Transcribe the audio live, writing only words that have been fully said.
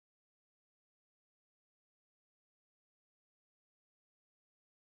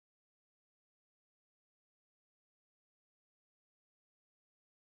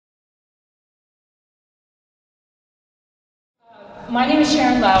My name is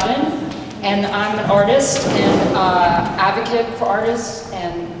Sharon Louden, and I'm an artist and advocate for artists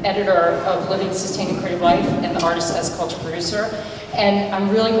and editor of Living, Sustaining Creative Life and the Artist as Culture Producer. And I'm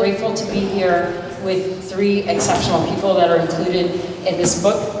really grateful to be here with three exceptional people that are included in this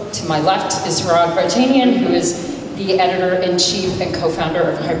book. To my left is Hrag, Vartanian, who is the editor-in-chief and co-founder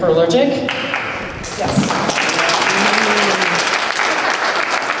of Hyperallergic. Yes.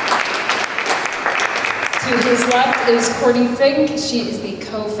 To his left is Courtney Fink. She is the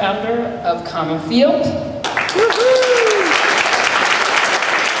co-founder of Common Field.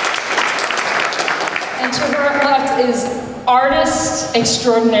 And to her left is artist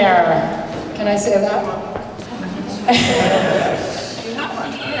extraordinaire. Can I say that?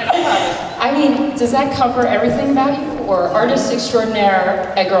 I mean, does that cover everything about you? Or artist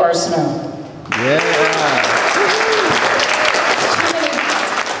extraordinaire Edgar Arceneaux? Yeah.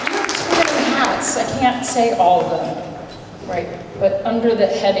 I can't say all of them, right? But under the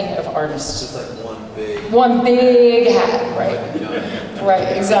heading of artist. Just like one big hat, right?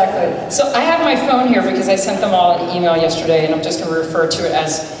 Right, exactly. So I have my phone here because I sent them all an email yesterday, and I'm just going to refer to it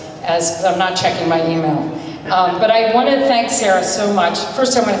as I'm not checking my email. But I want to thank Sarah so much.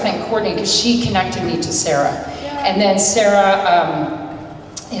 First, I want to thank Courtney because she connected me to Sarah, and then Sarah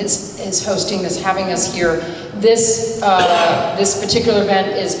is hosting this, having us here. This particular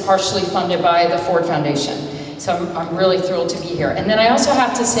event is partially funded by the Ford Foundation, so I'm really thrilled to be here. And then I also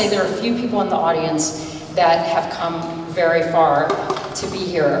have to say there are a few people in the audience that have come very far to be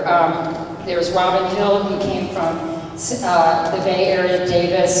here. There's Robin Hill, who came from the Bay Area,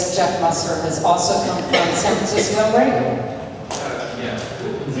 Davis. Jeff Musser has also come from San Francisco, right? Yeah.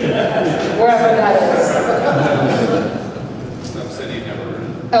 Wherever that is.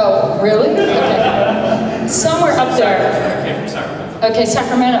 Oh, really? Okay. Somewhere up there. I came from Sacramento. Okay,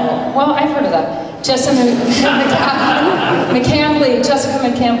 Sacramento. Well, I've heard of that. Jessica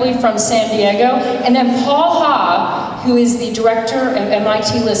McCambly from San Diego. And then Paul Ha, who is the director of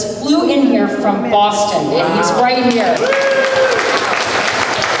MIT List, flew in here from Boston, and he's right here. We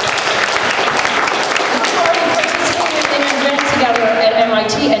participated in an event together at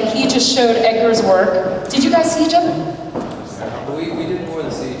MIT, and he just showed Edgar's work. Did you guys see each other? We did more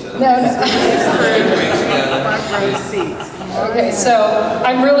than see each other. No. Okay, so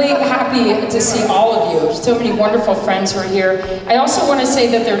I'm really happy to see all of you. So many wonderful friends who are here. I also want to say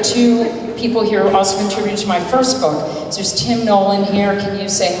that there are two people here who also contributed to my first book. So there's Tim Nolan here. Can you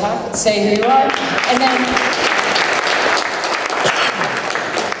say hi? Say who you are? And then,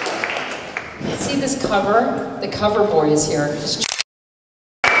 see this cover? The cover boy is here.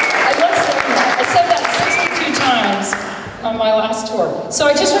 I said that 62 times. On my last tour. So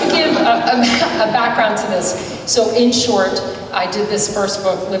I just want to give a background to this. So in short, I did this first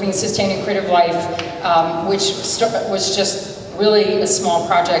book, Living, Sustaining Creative Life, which was just really a small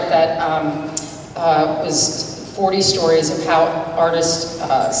project that was 40 stories of how artists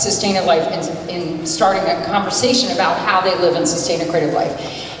sustain a life in starting a conversation about how they live and sustain a creative life.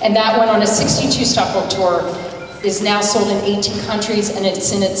 And that went on a 62-stop book tour, is now sold in 18 countries, and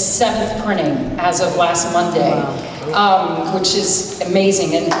it's in its 7th printing as of last Monday. Wow. Which is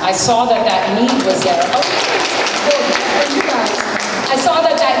amazing, and I saw that need was there. I saw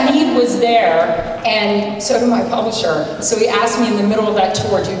that need was there, and so did my publisher. So he asked me in the middle of that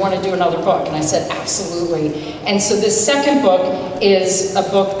tour, do you want to do another book? And I said, absolutely. And so this second book is a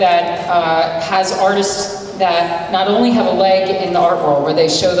book that has artists that not only have a leg in the art world, where they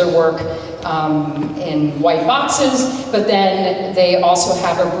show their work in white boxes, but then they also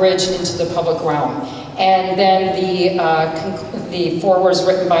have a bridge into the public realm. And then the foreword is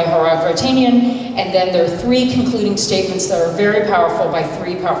written by Hrag Vartanian, and then there are 3 concluding statements that are very powerful by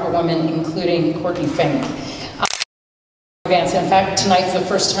 3 powerful women, including Courtney Fink. In fact, tonight's the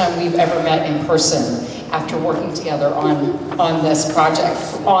first time we've ever met in person after working together on this project,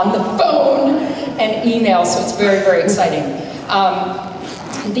 on the phone and email, so it's very, very exciting.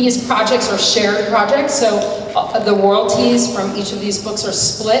 These projects are shared projects, so the royalties from each of these books are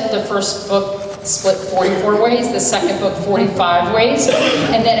split. The first book split 44 ways, the second book 45 ways,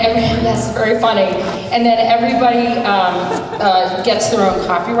 and then that's very funny. And then everybody gets their own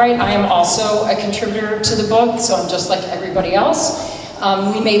copyright. I am also a contributor to the book, so I'm just like everybody else.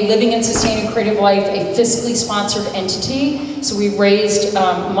 We made Living and Sustaining Creative Life a fiscally sponsored entity, so we raised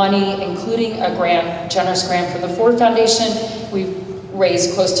money, including a generous grant from the Ford Foundation. We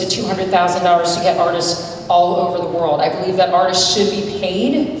raised close to $200,000 to get artists all over the world. I believe that artists should be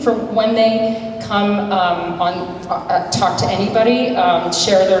paid for when they come talk to anybody,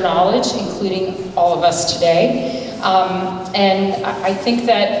 share their knowledge, including all of us today. And I think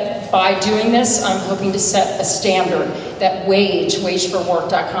that by doing this, I'm hoping to set a standard that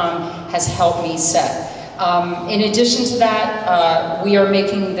wageforwork.com has helped me set. In addition to that, we are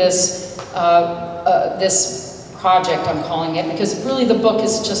making this, this project, I'm calling it, because really the book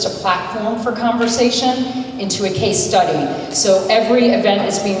is just a platform for conversation into a case study. So every event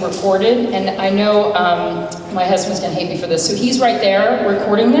is being recorded, and I know my husband's gonna hate me for this, so he's right there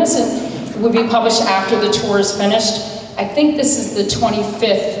recording this, and it will be published after the tour is finished. I think this is the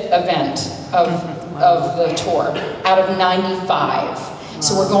 25th event of the tour, out of 95.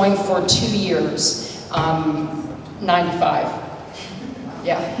 So we're going for 2 years, 95.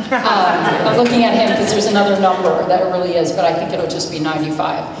 Yeah, I'm looking at him because there's another number that it really is, but I think it'll just be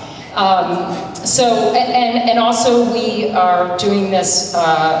 95. And also we are doing this,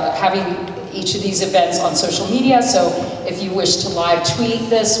 having each of these events on social media, so if you wish to live tweet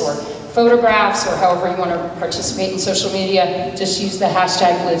this or photographs or however you want to participate in social media, just use the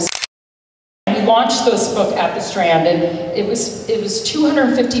hashtag #lives. We launched this book at the Strand, and it was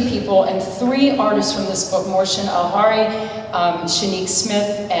 250 people, and 3 artists from this book, Mohsin Alhari, Shanique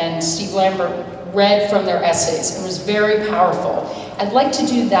Smith, and Steve Lambert, read from their essays. It was very powerful. I'd like to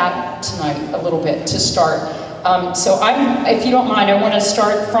do that tonight a little bit to start. So if you don't mind, I want to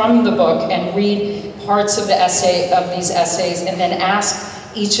start from the book and read parts of these essays, and then ask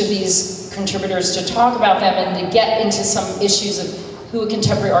each of these contributors to talk about them and to get into some issues of who a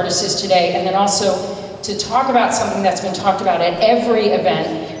contemporary artist is today, and then also to talk about something that's been talked about at every event,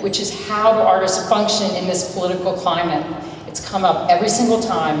 which is how do artists function in this political climate. It's come up every single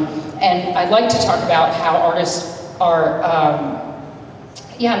time, and I'd like to talk about how artists are,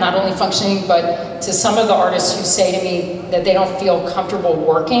 not only functioning, but to some of the artists who say to me that they don't feel comfortable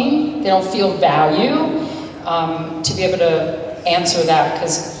working, they don't feel value, to be able to answer that,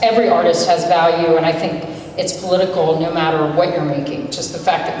 because every artist has value, and I think it's political no matter what you're making. Just the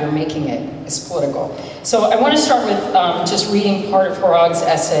fact that you're making it is political. So I want to start with just reading part of Hrag's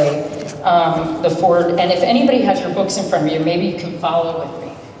essay, the forward, and if anybody has your books in front of you, maybe you can follow with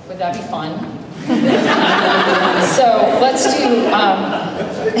me. Would that be fun? So let's do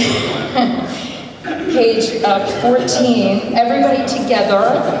page 14, everybody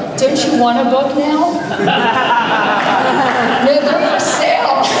together. Don't you want a book now? No, they're for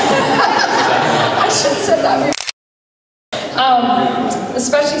sale. I should have said that.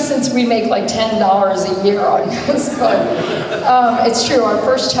 Especially since we make like $10 a year on this book. It's true, our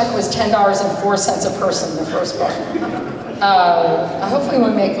first check was $10.04 a person, the first book. Hopefully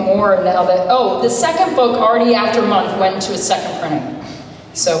we'll make more now that, the second book already after a month went to a second printing.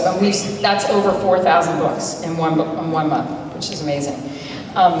 So that's over 4,000 books in one month, which is amazing.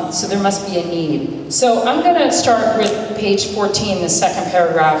 So there must be a need. So I'm going to start with page 14, the second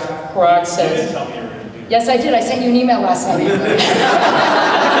paragraph. Hrag says, yes, I did. I sent you an email last night. I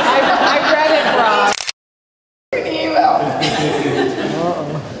read it, Hrag. An email.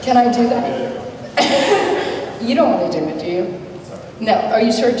 Can I do that? You don't want to do it, do you? No. Are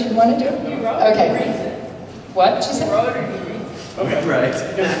you sure? Do you want to do it? Okay. What? She said? Okay, right.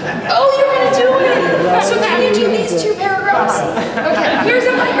 Oh, you're going to do it! So can you do these 2 paragraphs? Okay, here's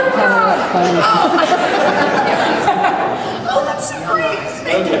a microphone! Oh, that's so great!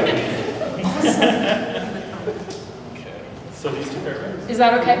 Okay. Awesome. Okay. So these 2 paragraphs? Is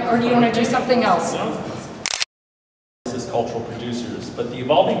that okay? Or do you want to do something else? As cultural producers, but the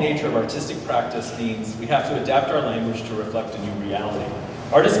evolving nature of artistic practice means we have to adapt our language to reflect a new reality.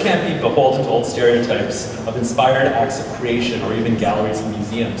 Artists can't be beholden to old stereotypes of inspired acts of creation or even galleries and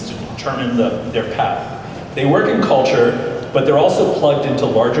museums to determine their path. They work in culture, but they're also plugged into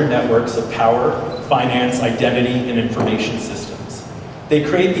larger networks of power, finance, identity, and information systems. They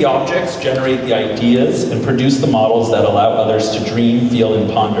create the objects, generate the ideas, and produce the models that allow others to dream, feel, and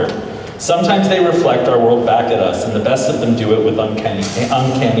ponder. Sometimes they reflect our world back at us, and the best of them do it with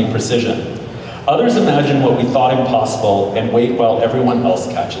uncanny precision. Others imagine what we thought impossible and wait while everyone else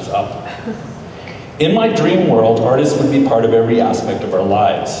catches up. In my dream world, artists would be part of every aspect of our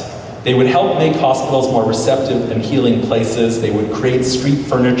lives. They would help make hospitals more receptive and healing places. They would create street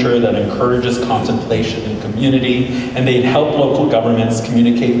furniture that encourages contemplation and community, and they'd help local governments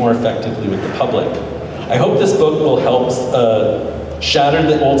communicate more effectively with the public. I hope this book will help shatter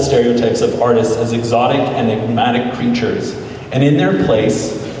the old stereotypes of artists as exotic and enigmatic creatures, and in their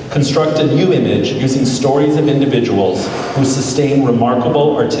place, construct a new image using stories of individuals who sustain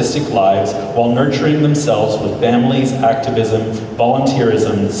remarkable artistic lives while nurturing themselves with families, activism,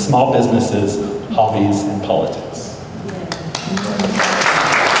 volunteerism, small businesses, hobbies, and politics.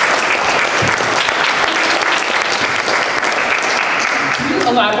 Can you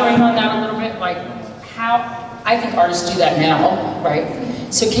elaborate on that a little bit? Like how, I think artists do that now, right?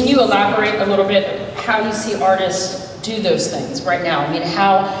 So can you elaborate a little bit how you see artists do those things right now? I mean,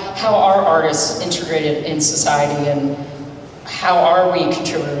 how are artists integrated in society, and how are we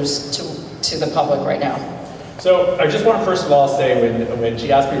contributors to the public right now? So I just want to first of all say, when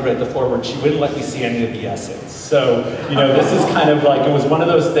she asked me to write the foreword, she wouldn't let me see any of the essays. So, you know, this is kind of like, it was one of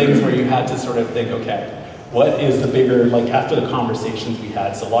those things where you had to sort of think, okay, what is the bigger, like after the conversations we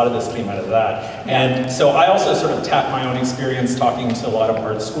had, so a lot of this came out of that. And so I also sort of tapped my own experience talking to a lot of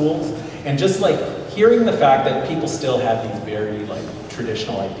art schools, and just like hearing the fact that people still have these very like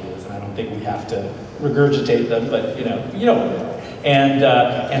traditional ideas, and I don't think we have to regurgitate them, but you know.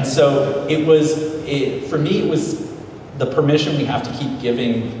 And so it was, for me, it was the permission we have to keep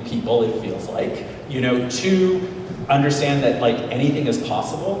giving people, it feels like, you know, to understand that like anything is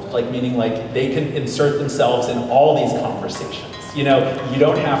possible, like meaning like they can insert themselves in all these conversations. You know, you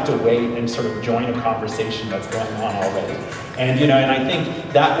don't have to wait and sort of join a conversation that's going on already. And you know, and I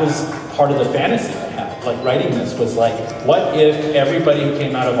think that was part of the fantasy I had, like writing this was like, what if everybody who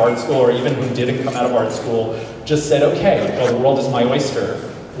came out of art school, or even who didn't come out of art school, just said, okay, well, the world is my oyster.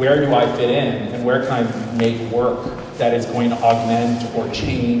 Where do I fit in, and where can I make work that is going to augment or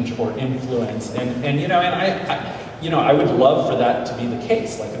change or influence? And you know, and you know, I would love for that to be the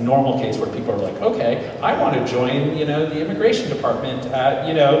case, like a normal case where people are like, okay, I want to join, you know, the immigration department at,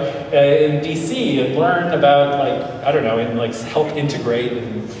 you know, in DC and learn about like, I don't know, and like help integrate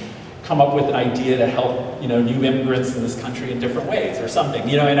and come up with an idea to help, you know, new immigrants in this country in different ways or something,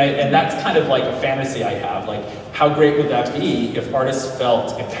 you know, and that's kind of like a fantasy I have, like how great would that be if artists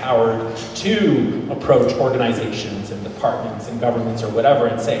felt empowered to approach organizations and departments and governments or whatever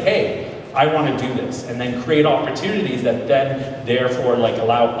and say, hey, I want to do this, and then create opportunities that then therefore like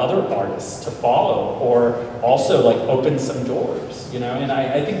allow other artists to follow, or also like open some doors, you know, and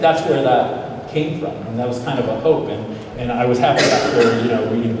I think that's where that came from, and that was kind of a hope, and I was happy after, you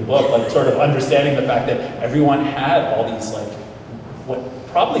know, reading the book, like sort of understanding the fact that everyone had all these like, what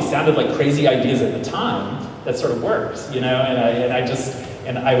probably sounded like crazy ideas at the time that sort of works, you know,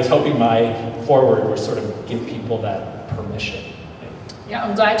 and I was hoping my foreword would sort of give people that permission. Yeah,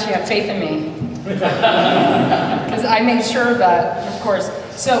 I'm glad you have faith in me, because I made sure of that, of course.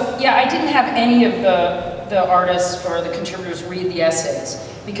 So yeah, I didn't have any of the artists or the contributors read the essays,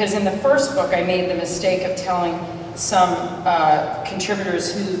 because in the first book I made the mistake of telling some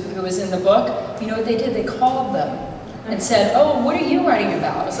contributors who was in the book, you know what they did? They called them and said, oh, what are you writing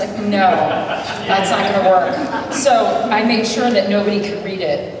about? I was like, no, that's not going to work. So I made sure that nobody could read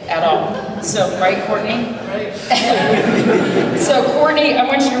it at all. So, right, Courtney? Right. So, Courtney, I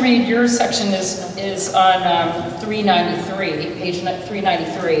want you to read, your section is on 393, page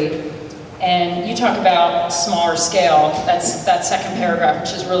 393. And you talk about smaller scale. That's that second paragraph,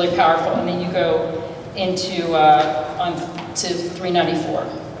 which is really powerful. And then you go into to 394.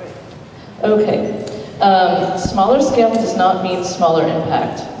 Okay. Smaller scale does not mean smaller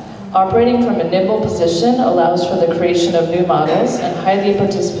impact. Operating from a nimble position allows for the creation of new models and highly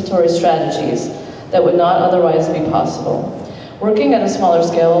participatory strategies that would not otherwise be possible. Working at a smaller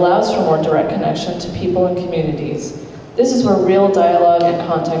scale allows for more direct connection to people and communities. This is where real dialogue and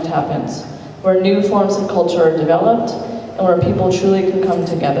contact happens, where new forms of culture are developed, and where people truly can come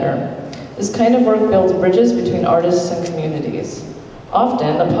together. This kind of work builds bridges between artists and communities.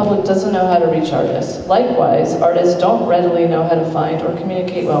 Often, the public doesn't know how to reach artists. Likewise, artists don't readily know how to find or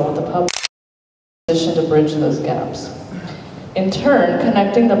communicate well with the public in position to bridge those gaps. In turn,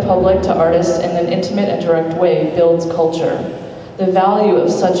 connecting the public to artists in an intimate and direct way builds culture. The value of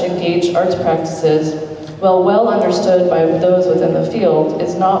such engaged arts practices, while well understood by those within the field,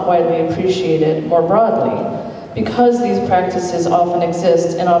 is not widely appreciated more broadly, because these practices often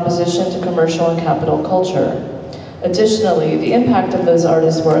exist in opposition to commercial and capital culture. Additionally, the impact of those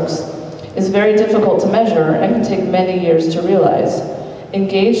artists' works is very difficult to measure and can take many years to realize.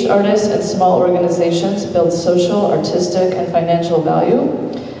 Engaged artists and small organizations build social, artistic, and financial value,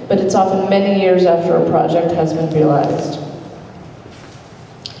 but it's often many years after a project has been realized.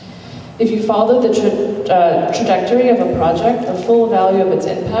 If you follow the trajectory of a project, the full value of its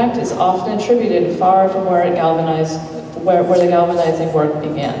impact is often attributed far from where the galvanizing work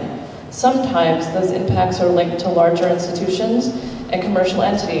began. Sometimes those impacts are linked to larger institutions and commercial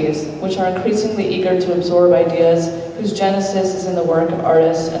entities, which are increasingly eager to absorb ideas whose genesis is in the work of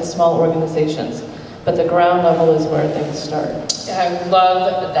artists and small organizations. But the ground level is where things start. I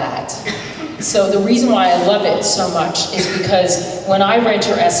love that. So the reason why I love it so much is because when I read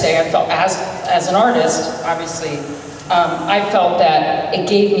your essay, I felt, as an artist, obviously, I felt that it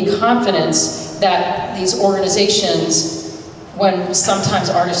gave me confidence that these organizations, when sometimes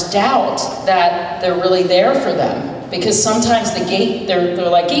artists doubt that they're really there for them, because sometimes they're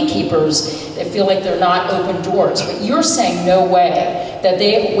like gatekeepers. They feel like they're not open doors, but you're saying no way, that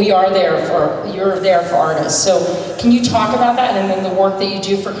you're there for artists. So can you talk about that, and then the work that you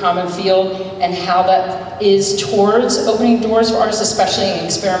do for Common Field and how that is towards opening doors for artists, especially in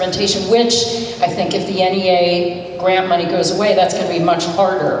experimentation, which I think if the NEA grant money goes away, that's going to be much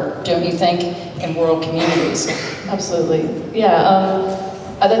harder, don't you think, in rural communities? Absolutely. Yeah.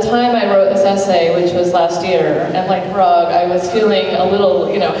 At the time I wrote this essay, which was last year, and like Hrag, I was feeling a little,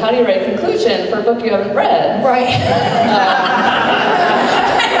 how do you write a conclusion for a book you haven't read? Right.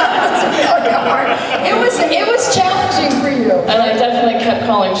 It was challenging for you. And I definitely kept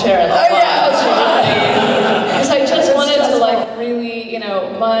calling Sharon. Because I just wanted to really,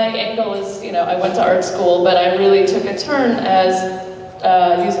 my angle is, I went to art school, but I really took a turn as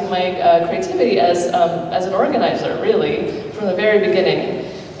using my creativity as an organizer, really, from the very beginning.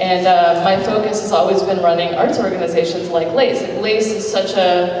 And my focus has always been running arts organizations like LACE. LACE is such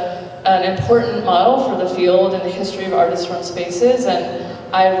an important model for the field in the history of artist-run spaces, and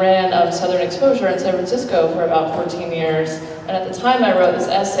I ran Southern Exposure in San Francisco for about 14 years. And at the time I wrote this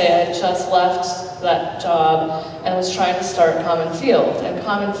essay, I had just left that job and was trying to start Common Field. And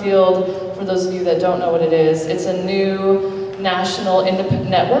Common Field, for those of you that don't know what it is, it's a new national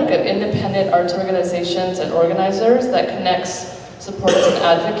network of independent arts organizations and organizers that connects, supports, and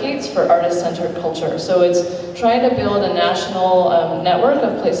advocates for artist-centered culture. So it's trying to build a national network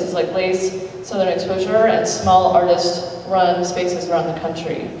of places like LACE, Southern Exposure, and small artist-run spaces around the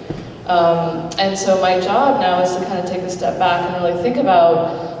country. And so my job now is to kind of take a step back and really think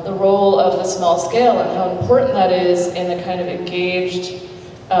about the role of the small scale and how important that is in the kind of engaged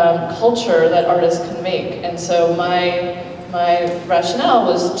culture that artists can make. And so my rationale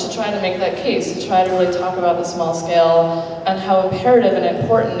was to try to make that case, to try to really talk about the small scale and how imperative and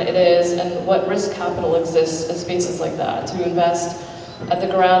important it is and what risk capital exists in spaces like that, to invest at the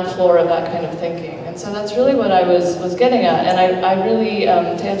ground floor of that kind of thinking. And so that's really what I was getting at. And I really,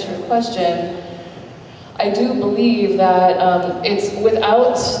 to answer your question, I do believe that it's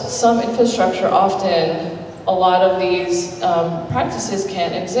without some infrastructure often, a lot of these practices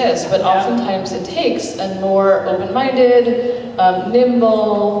can't exist, but oftentimes it takes a more open-minded,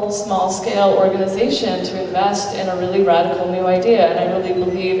 nimble, small-scale organization to invest in a really radical new idea. And I really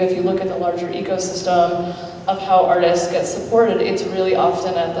believe if you look at the larger ecosystem of how artists get supported, it's really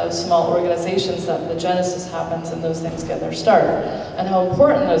often at those small organizations that the genesis happens and those things get their start, and how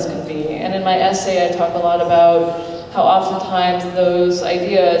important those can be. And in my essay, I talk a lot about how oftentimes those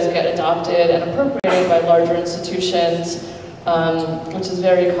ideas get adopted and appropriated by larger institutions, which is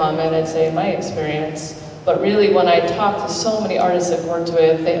very common, I'd say, in my experience. But really, when I talk to so many artists I've worked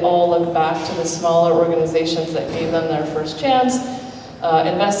with, they all look back to the smaller organizations that gave them their first chance,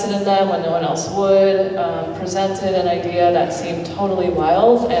 invested in them when no one else would, presented an idea that seemed totally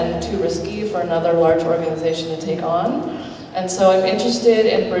wild and too risky for another large organization to take on. And so I'm interested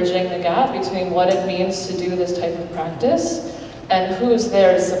in bridging the gap between what it means to do this type of practice and who is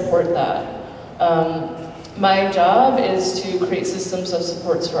there to support that. My job is to create systems of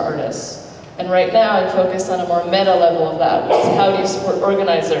supports for artists. And right now I'm focused on a more meta level of that, which is how do you support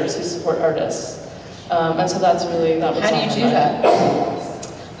organizers who support artists? And so that's really, that was how do you do that?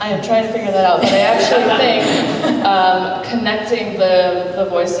 I am trying to figure that out, but I actually think connecting the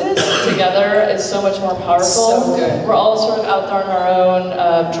voices together is so much more powerful. So good. We're all sort of out there on our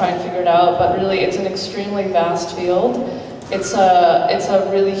own, trying to figure it out, but really it's an extremely vast field. It's a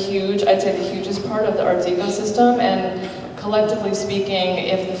really huge, I'd say the hugest part of the arts ecosystem, and collectively speaking,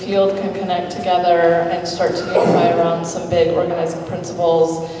 if the field can connect together and start to unify around some big organizing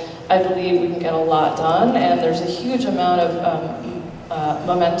principles, I believe we can get a lot done, and there's a huge amount of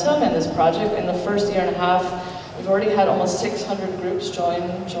momentum in this project. In the first year and a half, we've already had almost 600 groups join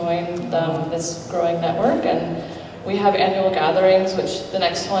this growing network, and we have annual gatherings, which the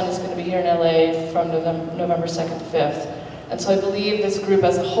next one is going to be here in LA from November 2nd to 5th. And so I believe this group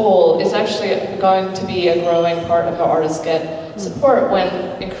as a whole is actually going to be a growing part of how artists get support when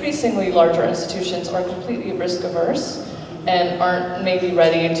increasingly larger institutions are completely risk averse and aren't maybe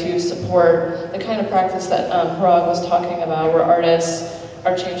ready to support the kind of practice that Hrag was talking about, where artists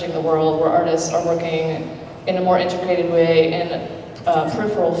are changing the world, where artists are working in a more integrated way in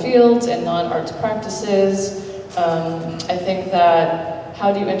peripheral fields and non-arts practices. I think that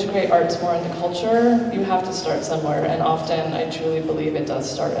how do you integrate arts more into culture? You have to start somewhere, and often I truly believe it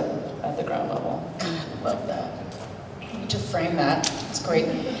does start at the ground level. Love that. I need to frame that. It's great.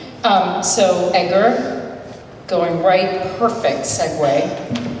 So Edgar, going right, perfect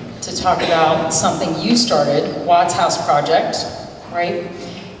segue to talk about something you started, Watts House Project, right?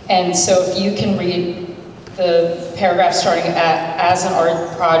 And so if you can read the paragraph starting at as an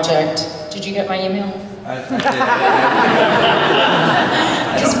art project. Did you get my email?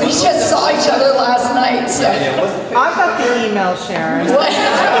 Because we just saw each other last night. So. I got the email, Sharon.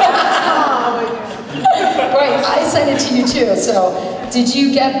 Right, I sent it to you too. So, did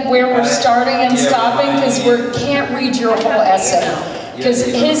you get where we're starting and stopping? Because we can't read your whole essay. Because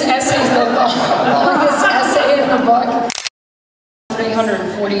his essay is the longest essay in the book.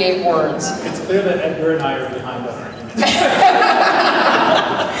 348 words. It's clear that Edgar and I are behind on our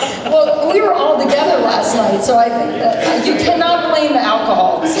Well, we were all together last night, so I think that you cannot blame the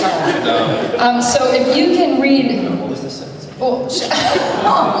alcohol this time. No. So if you can read... What was the sentence? Oh,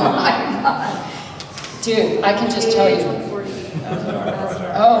 oh my God. Dude, I can just tell you.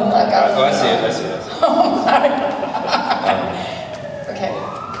 Oh my God. Oh, I see it, I see it. Oh my God. Okay.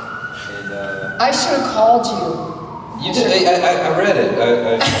 And, I should have called you. you did, I read it.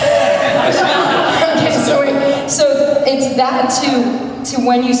 I see it. Okay, so it's that to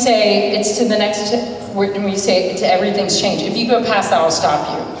when you say it's to the next, when you say to everything's changed. If you go past that, I'll stop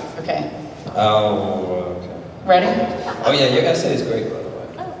you. Okay. Oh, okay. Ready? Oh yeah, your essay is great, by the way.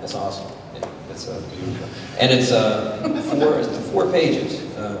 That's awesome. Yeah, it's beautiful. And it's 4 pages,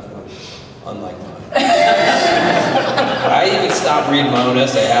 unlike mine. I even stopped reading my own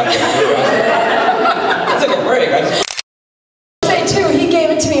essay halfway through. I took a break. I Say too, he gave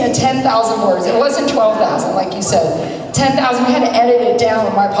it to me in 10,000 words. It wasn't 12,000 like you said. 10,000, we had to edit it down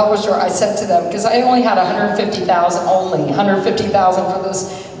with my publisher. I said to them, because I only had 150,000 for this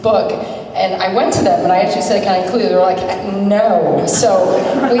book. And I went to them and I actually said, can I include it? They were like, no. So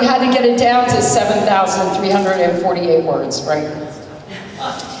we had to get it down to 7,348 words, right?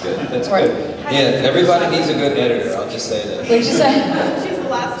 That's good. That's good. Yeah, everybody needs a good editor. I'll just say that. What did you say? She's the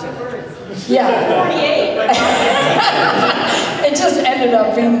last 2 words. Yeah. 48. It just ended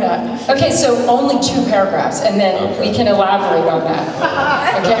up being that. Okay, so only 2 paragraphs, and then we can elaborate on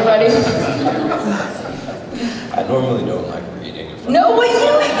that. Okay, ready? I normally don't like reading. No way,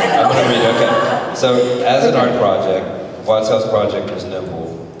 I'm gonna read, okay. So, as an art project, Watts House Project was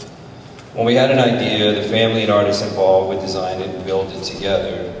nimble. When we had an idea, the family and artists involved would design it and build it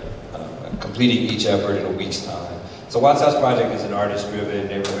together, completing each effort in a week's time. So Watts House Project is an artist-driven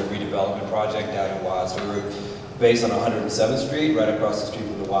neighborhood redevelopment project down in Watts. We were based on 107th Street, right across the street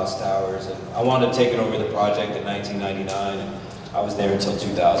from the Watts Towers. And I wanted to take over the project in 1999, and I was there until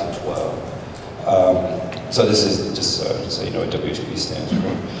 2012. So this is just so you know what WHP stands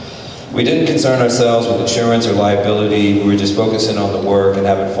for. We didn't concern ourselves with insurance or liability. We were just focusing on the work and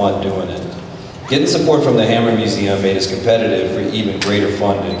having fun doing it. Getting support from the Hammer Museum made us competitive for even greater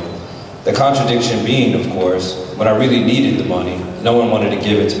funding. The contradiction being, of course, when I really needed the money, no one wanted to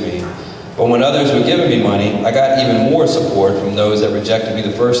give it to me. But when others were giving me money, I got even more support from those that rejected me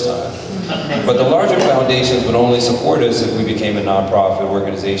the first time. But the larger foundations would only support us if we became a nonprofit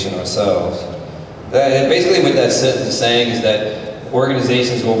organization ourselves. Basically what that sentence is saying is that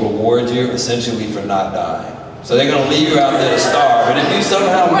organizations will reward you essentially for not dying. So they're going to leave you out there to starve, but if you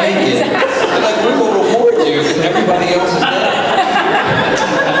somehow make it, they're like, we will reward you because everybody else is dead.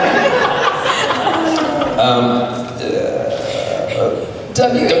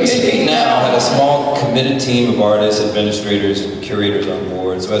 WHP now had a small committed team of artists, administrators, and curators on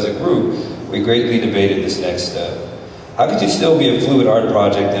board. So as a group, we greatly debated this next step. How could you still be a fluid art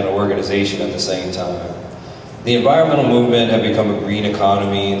project and an organization at the same time? The environmental movement had become a green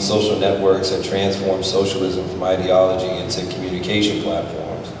economy, and social networks had transformed socialism from ideology into communication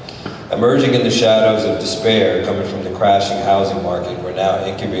platforms. Emerging in the shadows of despair coming from the crashing housing market were now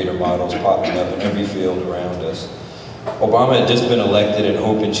incubator models popping up in every field around us. Obama had just been elected, and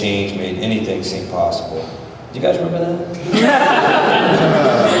hope and change made anything seem possible. Do you guys remember that?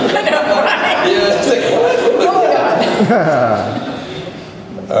 Yeah, it's like, what?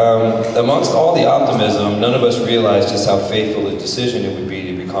 Amongst all the optimism, none of us realized just how fateful a decision it would be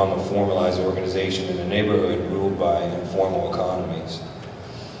to become a formalized organization in a neighborhood ruled by informal economies.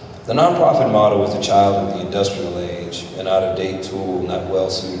 The nonprofit model was the child of the industrial age, an out-of-date tool not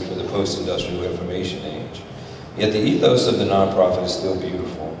well-suited for the post-industrial information age. Yet the ethos of the nonprofit is still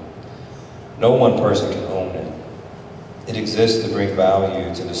beautiful. No one person can own it. It exists to bring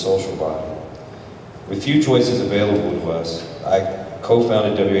value to the social body. With few choices available to us, I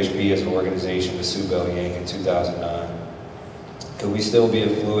co-founded WHP as an organization with Sue Bell-Yang in 2009. Could we still be a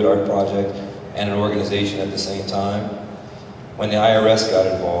fluid art project and an organization at the same time? When the IRS got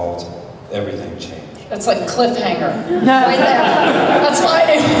involved, everything changed. That's like cliffhanger, right there. That's why I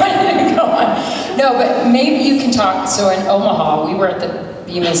didn't go on. No, but maybe you can talk. So in Omaha, we were at the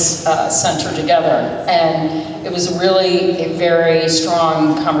Bemis Center together. And it was really a very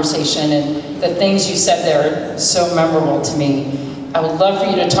strong conversation, and the things you said there are so memorable to me. I would love for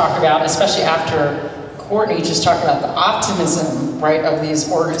you to talk about, especially after Courtney just talked about the optimism, right, of these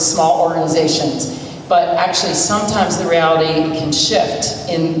small organizations. But actually, sometimes the reality can shift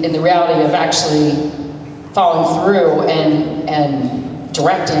in the reality of actually following through and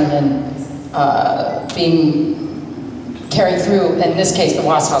directing and being carried through, in this case, the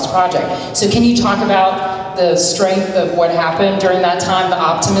Watts House Project. So can you talk about the strength of what happened during that time, the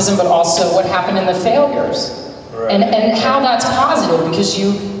optimism, but also what happened in the failures? Right. And how that's positive, because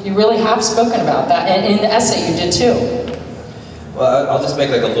you really have spoken about that, and in the essay you did too. Well, I'll just make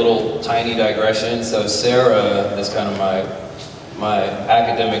like a little tiny digression. So Sarah is kind of my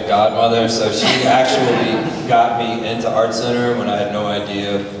academic godmother, so she actually got me into Art Center when I had no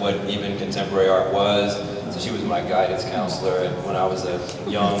idea what even contemporary art was. So she was my guidance counselor when I was a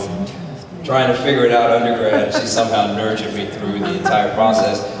young, trying to figure it out undergrad, and she somehow nurtured me through the entire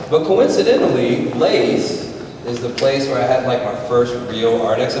process. But coincidentally, Lace is the place where I had like my first real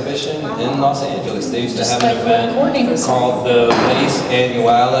art exhibition in Los Angeles. They used to have an event called the Lace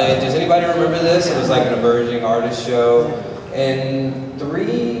Annuale. Does anybody remember this? It was like an emerging artist show. And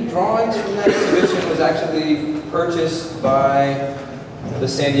 3 drawings from that exhibition was actually purchased by the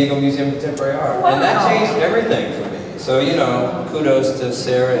San Diego Museum of Contemporary Art. Wow. And that changed everything for me. So, you know, kudos to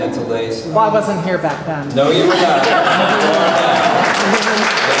Sarah and to Lace. Well, I wasn't here back then. No, you were not.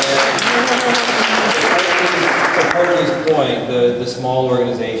 To Courtney's point, the small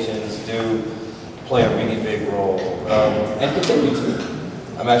organizations do play a really big role, and continue to.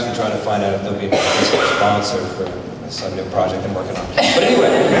 I'm actually trying to find out if there'll be a sponsor for some new project I'm working on. But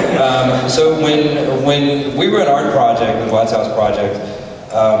anyway, so when we were an art project, the Watts House Project,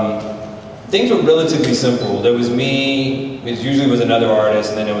 things were relatively simple. There was me, it usually was another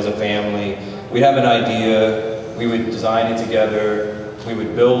artist, and then there was a family. We'd have an idea, we would design it together, we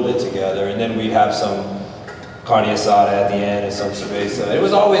would build it together, and then we'd have some carne asada at the end and some cerveza. It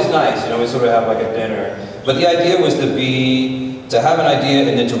was always nice, you know, we sort of have like a dinner. But the idea was to have an idea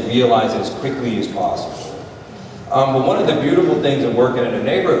and then to realize it as quickly as possible. But one of the beautiful things of working in a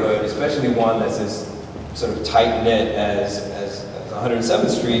neighborhood, especially one that's as sort of tight-knit as 107th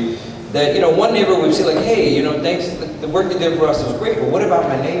Street, that, you know, one neighbor would say like, hey, you know, thanks, the work you did for us was great, but what about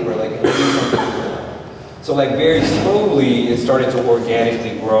my neighbor? Like, can we do something for them? So like very slowly, it started to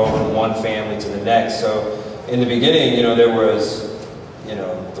organically grow from one family to the next. So in the beginning, you know, there was, you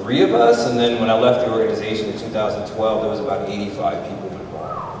know, 3 of us, and then when I left the organization in 2012, there was about 85 people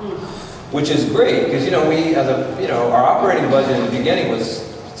involved. Which is great, because, you know, we, as a, you know, our operating budget in the beginning was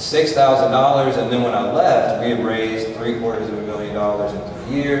 $6,000, and then when I left, we had raised $750,000 in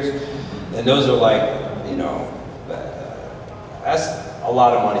 3 years, and those are like, you know, that's a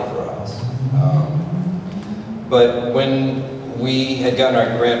lot of money for us. But when we had gotten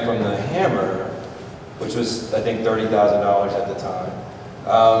our grant from the Hammer, which was, I think, $30,000 at the time,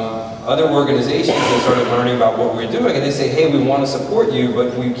 other organizations that started learning about what we're doing, and they say, hey, we want to support you,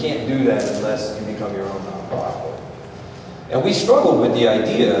 but we can't do that unless you become your own nonprofit. And we struggled with the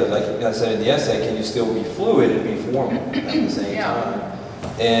idea, like I said in the essay, can you still be fluid and be formal at the same time?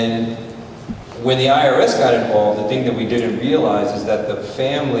 And when the IRS got involved, the thing that we didn't realize is that the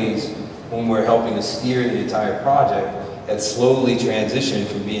families whom we're helping to steer the entire project had slowly transitioned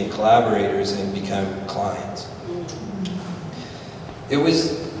from being collaborators and become clients. It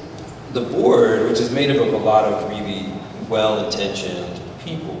was the board, which is made up of a lot of really well-intentioned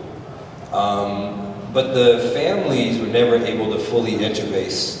people, but the families were never able to fully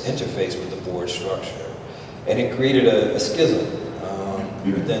interface with the board structure. And it created a schism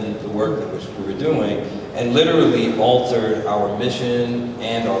within the work that we were doing, and literally altered our mission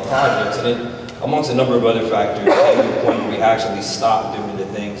and our projects. And it, amongst a number of other factors, came to the point where we actually stopped doing the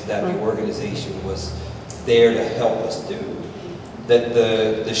things that the organization was there to help us do. That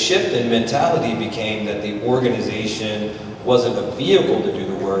the shift in mentality became that the organization wasn't a vehicle to do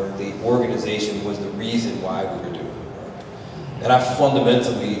the work, the organization was the reason why we were doing the work. And I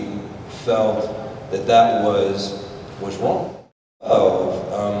fundamentally felt that that was wrong.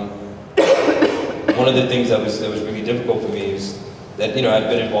 One of the things that was really difficult for me is that, you know, I'd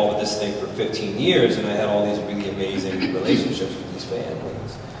been involved with this thing for 15 years, and I had all these really amazing relationships with these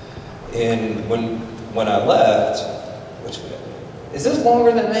families. And when I left, which is this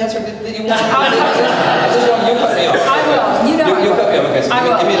longer than an answer that you want? Is this one? You cut me off. I will. You know. You cut me off. Okay, so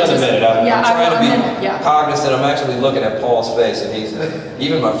give me another minute. I'm trying to be yeah. cognizant. I'm actually looking at Paul's face, and he's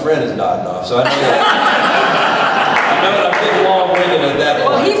even my friend is nodding off. So I know that I'm being long-winded at that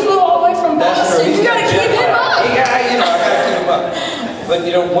point. Well, he flew all the way from Boston. You got to keep him up. I got to keep him up. But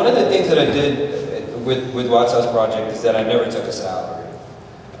you know, one of the things that I did with Watts House Project is that I never took a salary.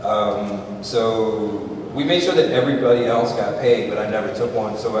 So we made sure that everybody else got paid, but I never took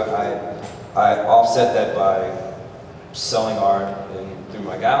one. So I offset that by selling art through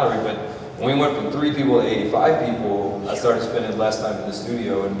my gallery. But when we went from 3 people to 85 people, I started spending less time in the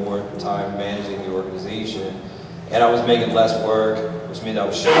studio and more time managing the organization. And I was making less work, which meant I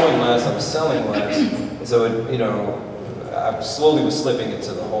was showing less, I was selling less. And so, you know, I slowly was slipping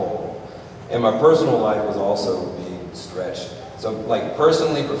into the hole. And my personal life was also being stretched. So like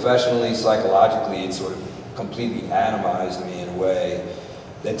personally, professionally, psychologically, it sort of completely atomized me in a way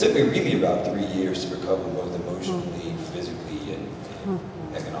that took me really about 3 years to recover, both emotionally, physically, and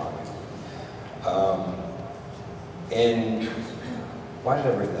economically. And why did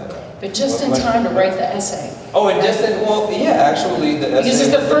I bring that up? But just in time to write the essay. Oh, and just in, well, yeah, actually the essay. Because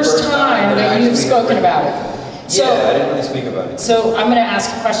it's the first time that you've spoken about it. So, yeah, I didn't really speak about it. So I'm going to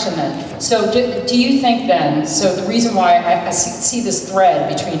ask a question then. So do you think then, so the reason why I see this thread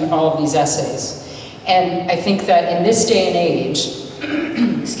between all of these essays, and I think that in this day and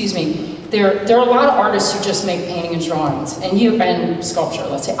age, excuse me, there are a lot of artists who just make painting and drawings, and sculpture,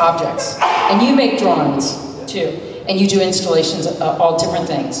 let's say objects, and you make drawings too, and you do installations, all different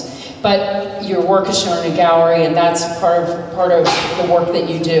things. But your work is shown in a gallery, and that's part of the work that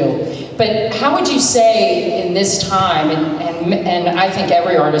you do. But how would you say in this time, and I think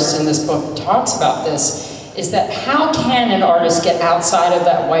every artist in this book talks about this, is that how can an artist get outside of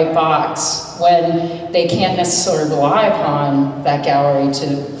that white box when they can't necessarily rely upon that gallery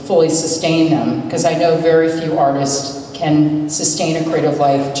to fully sustain them? Because I know very few artists can sustain a creative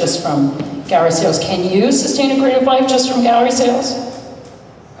life just from gallery sales. Can you sustain a creative life just from gallery sales?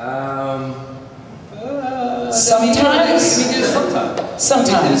 Sometimes.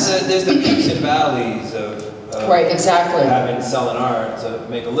 Sometimes. There's the peaks and valleys of right, exactly. selling art to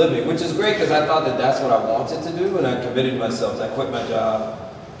make a living, which is great because I thought that that's what I wanted to do, and I committed myself. I quit my job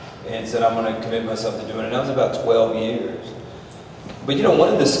and said I'm going to commit myself to doing it. And that was about 12 years. But you know, one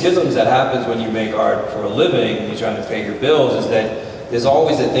of the schisms that happens when you make art for a living and you're trying to pay your bills is that there's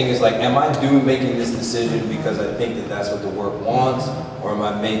always a thing is like, am I making this decision because I think that that's what the work wants, or am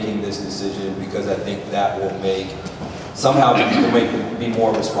I making this decision because I think that will somehow make me be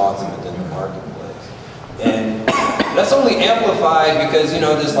more responsive within the marketplace? And that's only amplified because, you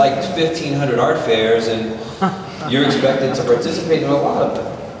know, there's like 1,500 art fairs and you're expected to participate in a lot of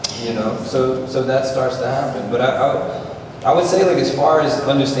them, you know? So that starts to happen. But I would say, like, as far as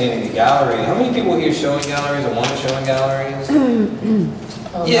understanding the gallery, how many people here show in galleries or want to show in galleries?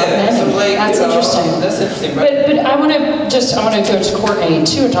 Oh, yeah, so like, that's interesting. That's interesting, right? But I want to go to Courtney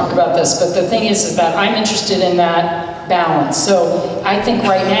too and talk about this. But the thing is that I'm interested in that balance. So I think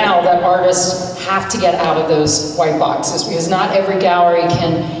right now that artists have to get out of those white boxes because not every gallery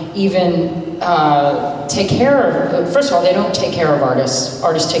can even take care of. First of all, they don't take care of artists.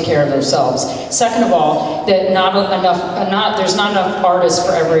 Artists take care of themselves. Second of all, that there's not enough artists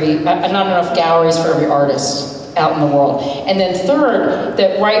for not enough galleries for every artist out in the world. And then third,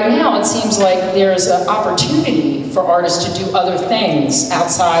 that right now it seems like there's an opportunity for artists to do other things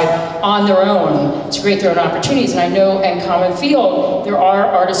outside on their own to create their own opportunities. And I know in Common Field, there are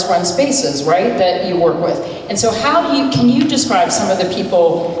artist-run spaces, right, that you work with. And so can you describe some of the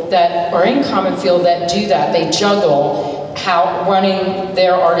people that are in Common Field that do that? They juggle running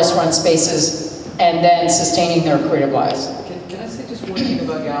their artist-run spaces and then sustaining their creative lives. Can I say just one thing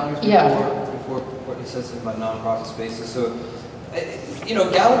about galleries before Courtney says something about nonprofit spaces? So, you know,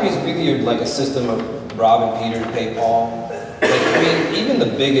 galleries really are like a system of robbing Peter to pay Paul. Like, I mean, even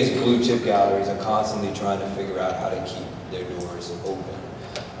the biggest blue chip galleries are constantly trying to figure out how to keep their doors open.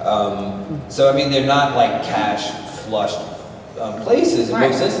 So, I mean, they're not like cash flushed places in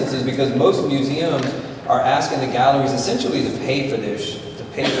most instances because most museums are asking the galleries essentially to pay for their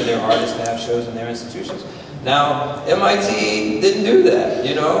artists to have shows in their institutions. Now, MIT didn't do that,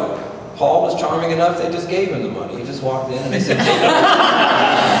 you know? Paul was charming enough, they just gave him the money. He just walked in and they said,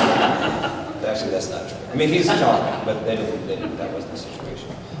 actually, that's not true. I mean, he's charming, but they didn't, that wasn't the situation.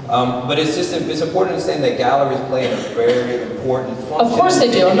 But it's important to understand that galleries play a very important function. Of course they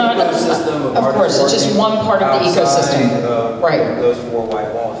do. Of course, it's just one part of the ecosystem. Right. Those four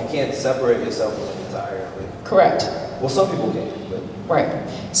white walls. You can't separate yourself from them entirely. Correct. Well, some people can, but. Right.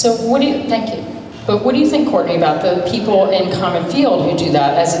 So thank you. But what do you think, Courtney, about the people in Common Field who do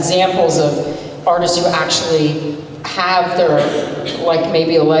that as examples of artists who actually have their, like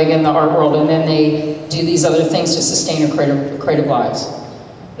maybe a leg in the art world and then they do these other things to sustain their creative lives?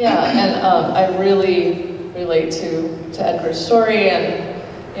 Yeah, and I really relate to Edgar's story, and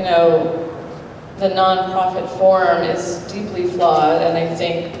you know, the nonprofit form is deeply flawed, and I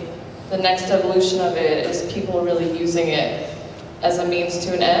think the next evolution of it is people really using it as a means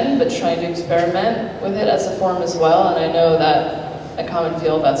to an end, but trying to experiment with it as a form as well. And I know that at Common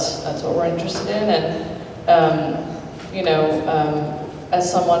Field, that's what we're interested in. And you know, as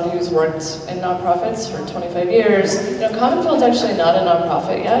someone who's worked in nonprofits for 25 years, you know, Common Field's actually not a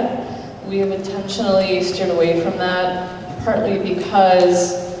nonprofit yet. We have intentionally steered away from that, partly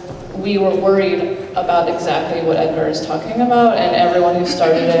because we were worried about exactly what Edgar is talking about, and everyone who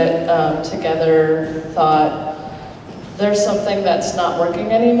started it together thought, there's something that's not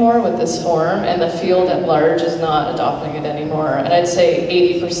working anymore with this form, and the field at large is not adopting it anymore. And I'd say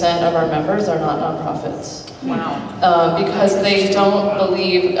 80% of our members are not nonprofits. Wow. Because they don't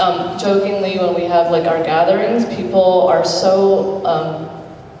believe, jokingly when we have like our gatherings, people are so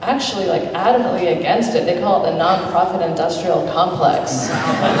actually like adamantly against it. They call it the nonprofit industrial complex.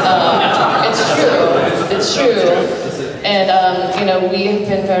 It's true. And you know, we have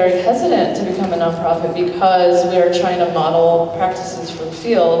been very hesitant to become a nonprofit because we are trying to model practices for the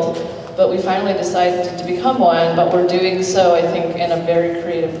field, but we finally decided to become one, but we're doing so, I think, in a very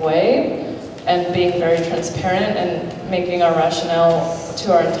creative way, and being very transparent and making our rationale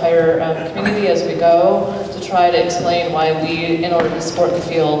to our entire community as we go to try to explain why we, in order to support the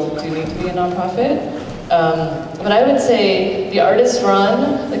field, do need to be a nonprofit. But I would say the artist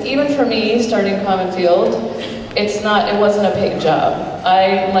run, like even for me, starting Common Field, it wasn't a paid job.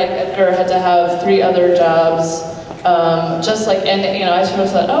 I, like Edgar, had to have 3 other jobs, just like, and you know, I sort of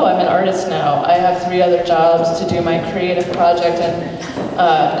thought, oh, I'm an artist now. I have 3 other jobs to do my creative project, and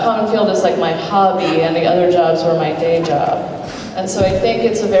Common Field is like my hobby, and the other jobs were my day job. And so I think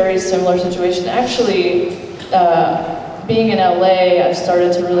it's a very similar situation. Actually, being in LA, I've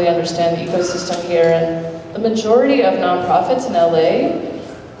started to really understand the ecosystem here, and the majority of nonprofits in LA,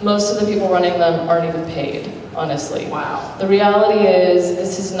 most of the people running them aren't even paid, honestly. Wow. The reality is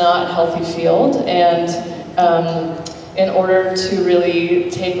this is not a healthy field, and in order to really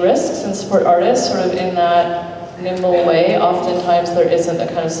take risks and support artists sort of in that nimble way, oftentimes there isn't the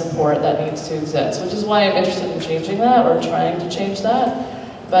kind of support that needs to exist, which is why I'm interested in changing that, or trying to change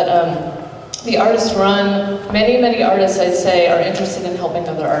that. But the artist run, many artists, I'd say, are interested in helping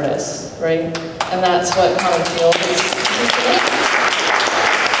other artists, right? And that's what Common Field is.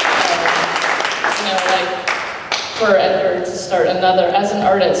 For Edgar to start another, as an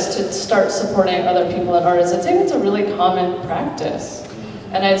artist, to start supporting other people and artists, I'd say it's a really common practice.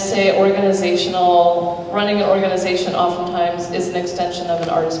 And I'd say running an organization oftentimes is an extension of an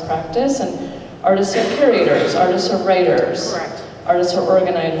artist practice, and artists are curators, artists are writers. Correct. Artists are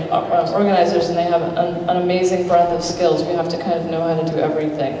organizers, and they have an amazing breadth of skills. We have to kind of know how to do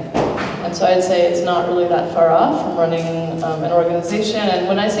everything. And so I'd say it's not really that far off from running an organization. And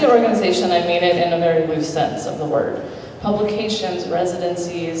when I say organization, I mean it in a very loose sense of the word. Publications,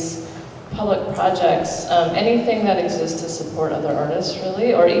 residencies, public projects, anything that exists to support other artists,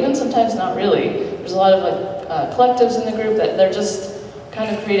 really, or even sometimes not really. There's a lot of like collectives in the group that they're just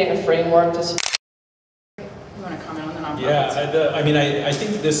kind of creating a framework to support. You want to comment on the nonprofits? Yeah, I mean, I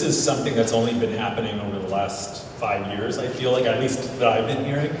think this is something that's only been happening over the last 5 years. I feel like, at least that I've been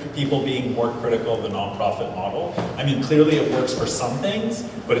hearing, people being more critical of the nonprofit model. I mean, clearly it works for some things,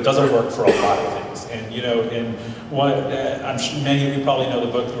 but it doesn't work for a lot of things. And you know, I'm sure many of you probably know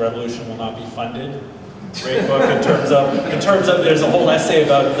the book, The Revolution Will Not Be Funded. Great book in terms of, there's a whole essay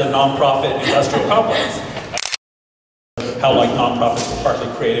about the nonprofit industrial complex. How like nonprofits were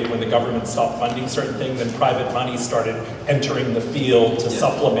partly created when the government stopped funding certain things and private money started entering the field to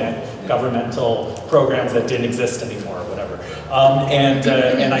supplement governmental programs that didn't exist anymore or whatever.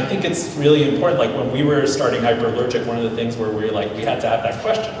 And I think it's really important, like when we were starting Hyperallergic, one of the things where we had to have that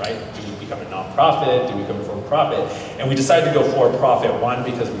question, right? Do we become a nonprofit? Do we become a for-profit? And we decided to go for-profit, one,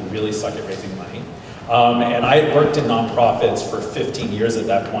 because we really suck at raising money. And I had worked in nonprofits for 15 years at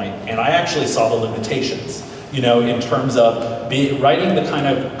that point, and I actually saw the limitations. You know, in terms of writing the kind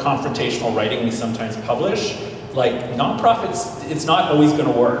of confrontational writing we sometimes publish, like nonprofits, it's not always going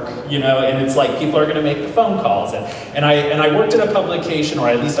to work, you know, and it's like people are going to make the phone calls. And I worked at a publication, or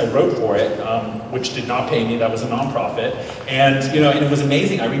at least I wrote for it, which did not pay me, that was a nonprofit. And, you know, and it was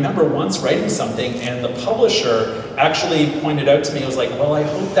amazing. I remember once writing something and the publisher actually pointed out to me, it was like, well, I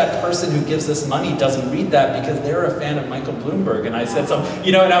hope that person who gives us money doesn't read that because they're a fan of Michael Bloomberg. And I said something,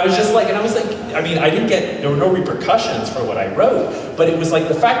 you know, and I was like, I mean, there were no repercussions for what I wrote, but it was like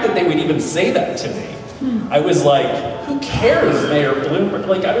the fact that they would even say that to me. I was like, who cares, Mayor Bloomberg?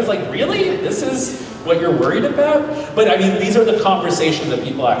 Like, I was like, really? This is what you're worried about? But I mean, these are the conversations that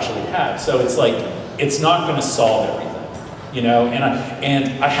people actually have. So it's like, it's not going to solve everything. you know? And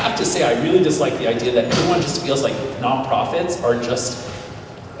I have to say, I really dislike the idea that everyone just feels like nonprofits are just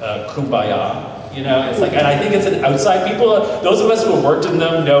kumbaya. You know, it's like, and I think it's an outside people, those of us who have worked in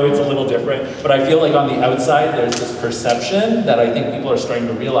them know it's a little different, but I feel like on the outside there's this perception that I think people are starting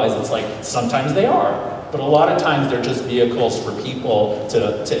to realize it's like, sometimes they are, but a lot of times they're just vehicles for people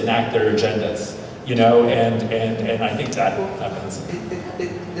to enact their agendas, you know, and I think that happens.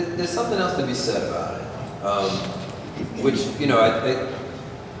 There's something else to be said about it, which, you know,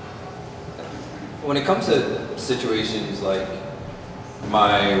 when it comes to situations like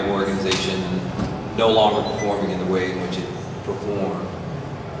my organization no longer performing in the way in which it performed,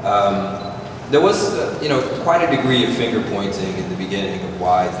 there was, you know, quite a degree of finger pointing in the beginning of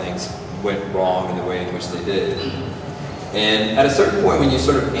why things went wrong in the way in which they did. And at a certain point, when you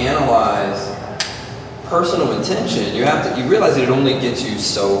sort of analyze personal intention, you realize that it only gets you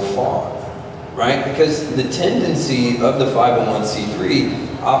so far, right? Because the tendency of the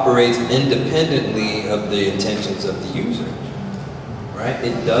 501c3 operates independently of the intentions of the user. Right?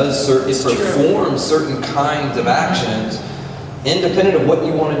 It performs certain kinds of actions independent of what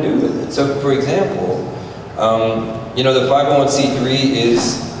you want to do with it. So, for example, you know, the 501c3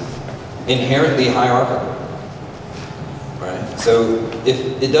 is inherently hierarchical, right? So, if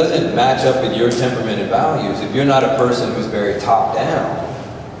it doesn't match up with your temperament and values, if you're not a person who's very top-down,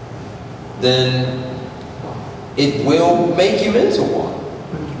 then it will make you into one.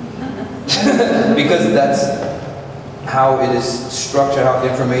 Because that's how it is structured, how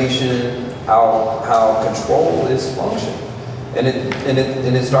information, how control is functioned. And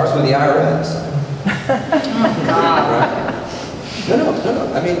it starts with the IRS. Oh, God. Right? No.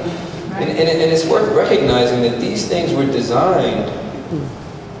 I mean, and it's worth recognizing that these things were designed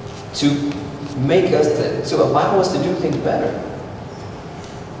to make us, to allow us to do things better.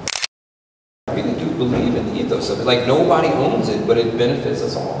 I really do believe in the ethos of it. Like, nobody owns it, but it benefits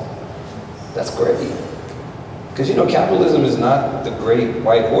us all. That's great. Because, you know, capitalism is not the great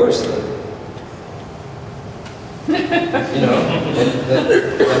white horse that, you know, that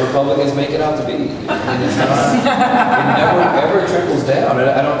Republicans make it out to be. I mean, it's not, it never ever trickles down. And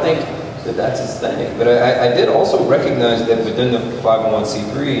I don't think that that's its thing. But I did also recognize that within the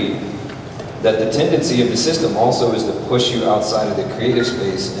 501c3, that the tendency of the system also is to push you outside of the creative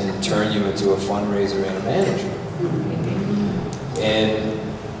space and turn you into a fundraiser and a manager. And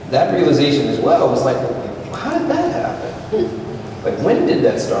that realization as well was like, how did that happen? Like, when did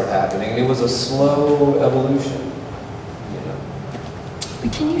that start happening? And it was a slow evolution, you know.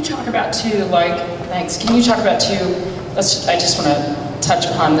 But can you talk about too, like, thanks, can you talk about too, I just want to touch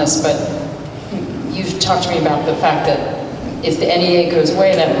upon this, but you've talked to me about the fact that if the NEA goes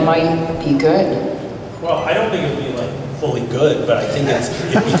away, that might be good. Well, I don't think it'll be like fully good, but I think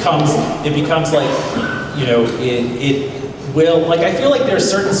it becomes like, you know, it will, like, I feel like there's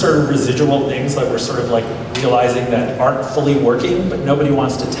certain sort of residual things that we're sort of like realizing that aren't fully working, but nobody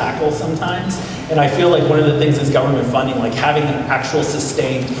wants to tackle sometimes. And I feel like one of the things is government funding, like having an actual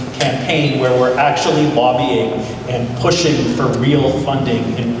sustained campaign where we're actually lobbying and pushing for real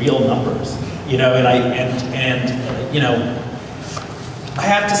funding in real numbers. You know, and you know, I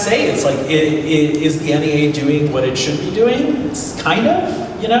have to say, it's like, is the NEA doing what it should be doing? It's kind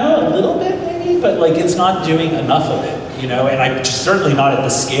of, you know, a little bit maybe, but like it's not doing enough of it, you know, and certainly not at the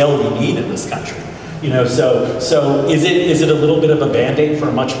scale we need in this country. You know, so is it a little bit of a Band-Aid for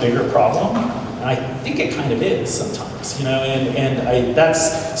a much bigger problem? And I think it kind of is sometimes, you know,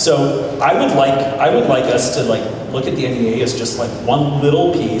 so I would like us to like look at the NEA as just like one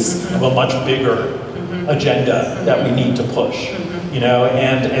little piece of a much bigger agenda that we need to push, you know,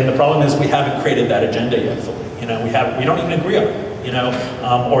 and the problem is we haven't created that agenda yet fully, you know, we don't even agree on it, you know,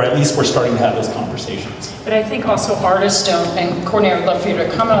 or at least we're starting to have those conversations. But I think also artists don't, and Courtney, I would love for you to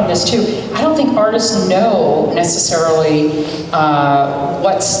comment on this too, I don't think artists know necessarily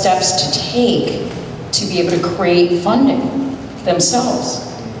what steps to take to be able to create funding themselves.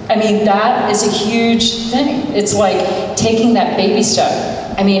 I mean, that is a huge thing. It's like taking that baby step.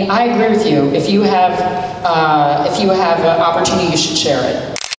 I mean, I agree with you. If you have an opportunity, you should share it.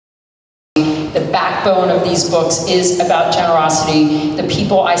 The backbone of these books is about generosity. The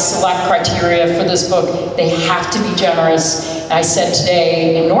people I select criteria for this book, they have to be generous. I said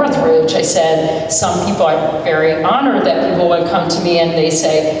today in Northridge, I said, some people are very honored that people would come to me and they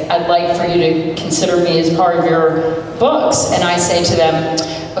say, I'd like for you to consider me as part of your books. And I say to them,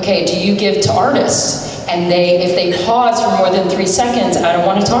 okay, do you give to artists? and if they pause for more than 3 seconds, I don't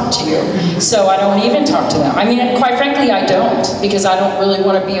want to talk to you. So I don't even talk to them. I mean, quite frankly, I don't, because I don't really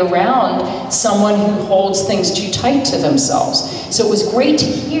want to be around someone who holds things too tight to themselves. So it was great to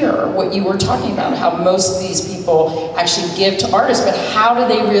hear what you were talking about, how most of these people actually give to artists, but how do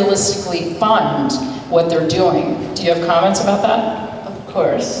they realistically fund what they're doing? Do you have comments about that? Of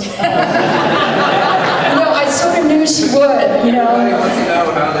course. I sort of knew she would, you know. Everybody wants to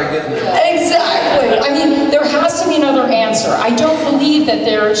know how they're getting it. Exactly. I mean, there has to be another answer. I don't believe that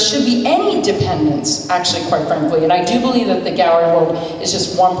there should be any dependence, actually, quite frankly. And I do believe that the gallery world is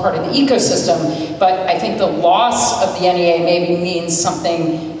just one part of the ecosystem. But I think the loss of the NEA maybe means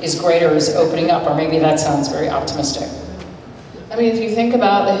something is greater is opening up, or maybe that sounds very optimistic. I mean, if you think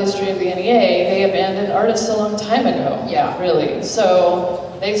about the history of the NEA, they abandoned artists a long time ago. Yeah. Really. So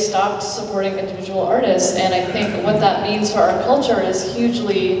they stopped supporting individual artists, and I think what that means for our culture is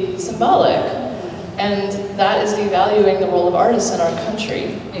hugely symbolic. And that is devaluing the role of artists in our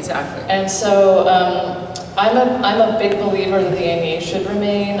country. Exactly. And so I'm a big believer that the NEA should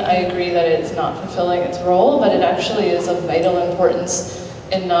remain. I agree that it's not fulfilling its role, but it actually is of vital importance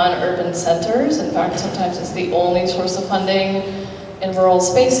in non-urban centers. In fact, sometimes it's the only source of funding in rural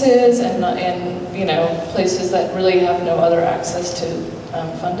spaces and places that really have no other access to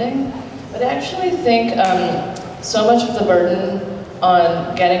funding. But I actually think so much of the burden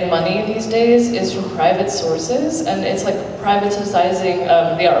on getting money these days is from private sources, and it's like privatizing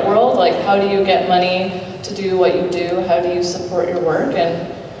the art world. Like, how do you get money to do what you do? How do you support your work?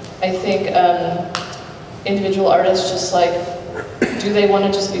 And I think individual artists just like, do they want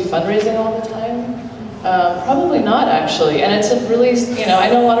to just be fundraising all the time? Probably not, actually. And it's a really, I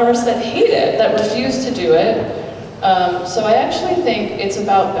know a lot of artists that hate it, that refuse to do it. So I actually think it's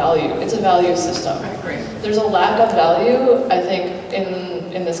about value. It's a value system. I agree. There's a lack of value, I think,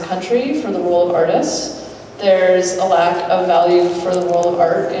 in this country for the role of artists. There's a lack of value for the role of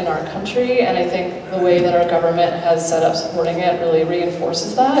art in our country, and I think the way that our government has set up supporting it really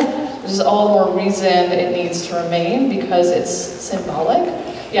reinforces that. There's all the more reason it needs to remain because it's symbolic.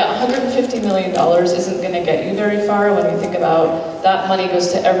 Yeah, $150 million isn't going to get you very far when you think about that money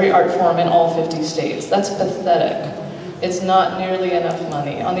goes to every art form in all 50 states. That's pathetic. It's not nearly enough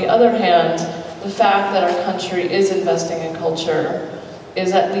money. On the other hand, the fact that our country is investing in culture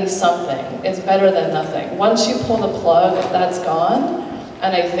is at least something. It's better than nothing. Once you pull the plug, that's gone.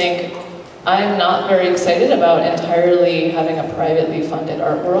 And I think I'm not very excited about entirely having a privately funded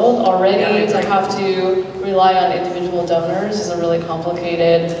art world. Already to have to rely on individual donors is a really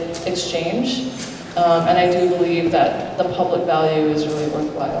complicated exchange. And I do believe that the public value is really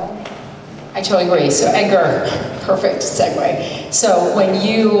worthwhile. I totally agree. So Edgar, perfect segue. So when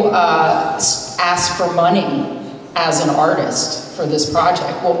you asked for money as an artist for this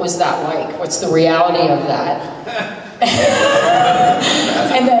project, what was that like? What's the reality of that?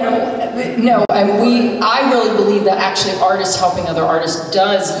 And then, I really believe that actually artists helping other artists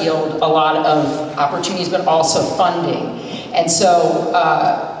does yield a lot of opportunities, but also funding. And so,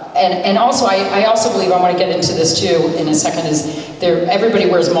 and also, I also believe, I want to get into this too in a second, is everybody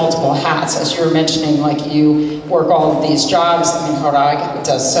wears multiple hats, as you were mentioning, like you work all of these jobs. I mean, Hrag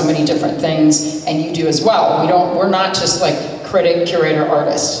does so many different things, and you do as well. We're not just like critic, curator,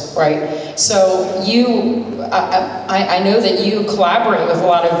 artist, right? So I know that you collaborate with a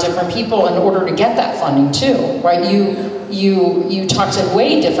lot of different people in order to get that funding too, right? You talk to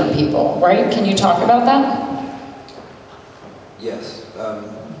way different people, right? Can you talk about that? Yes.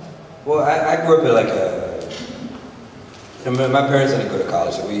 Well, I grew up in like my parents didn't go to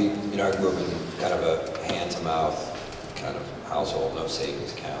college, so I grew up in kind of a hand-to-mouth kind of household, no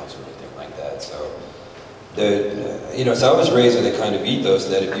savings accounts or anything like that. So, so I was raised with a kind of ethos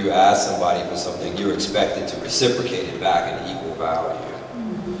that if you ask somebody for something, you're expected to reciprocate it back in equal value.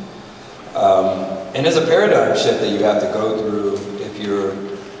 And there's a paradigm shift that you have to go through if you're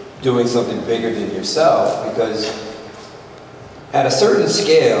doing something bigger than yourself, because at a certain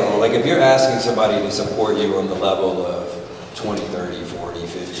scale, like if you're asking somebody to support you on the level of $20, $30, $40,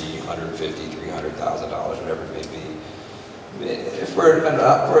 $50, $150, $300,000, whatever it may be,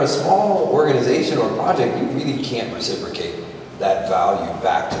 for a small organization or project, you really can't reciprocate that value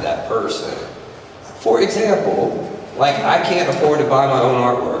back to that person. For example, like I can't afford to buy my own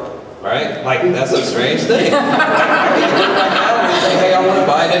artwork, right? Like that's a strange thing. Like, I can't go to my gallery and say, hey, I want to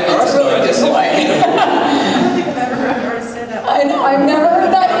buy it at art store. I just I don't think I've ever heard an artist say that. I know, I've never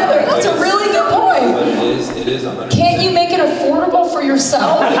heard that either. That's a really good point. But it is 100%. Can't you make it affordable for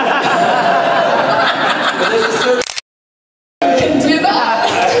yourself? But there's a certain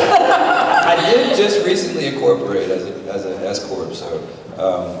just recently incorporated as an S Corp, so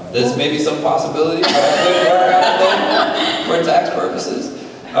There's maybe some possibility that could work out there for tax purposes.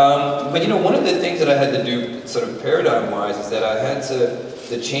 But you know, one of the things that I had to do sort of paradigm-wise is that I had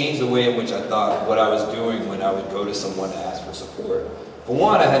to change the way in which I thought what I was doing when I would go to someone to ask for support. For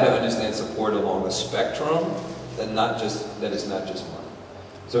one, I had to understand support along a spectrum that it's not just money.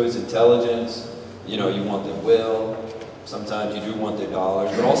 So it's intelligence, you know, you want their will, sometimes you do want their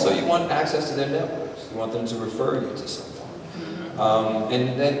dollars, but also you want access to their networks. You want them to refer you to someone.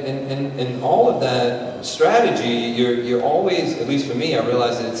 And all of that strategy, you're always, at least for me, I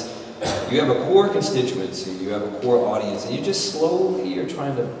realize that you have a core constituency, you have a core audience, and you just slowly are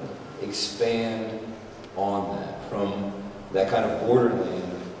trying to expand on that from that kind of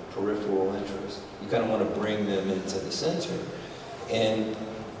borderland of peripheral interest. You kind of want to bring them into the center. And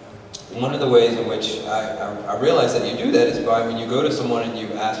one of the ways in which I realize that you do that is by when you go to someone and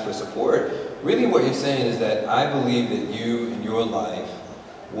you ask for support, really what you're saying is that I believe that you and your life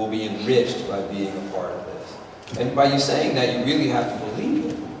will be enriched by being a part of this. And by you saying that, you really have to believe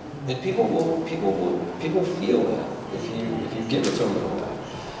it. And people feel that if you give it to them in a way.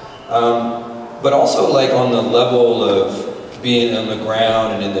 But also, like, on the level of being on the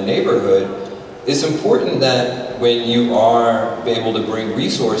ground and in the neighborhood, it's important that when you are able to bring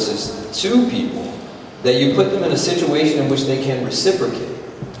resources to people, that you put them in a situation in which they can reciprocate,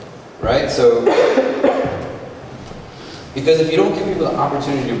 right? So, because if you don't give people the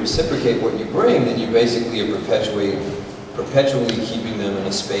opportunity to reciprocate what you bring, then you basically are perpetually keeping them in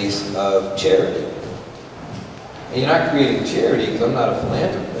a space of charity. And you're not creating charity, because I'm not a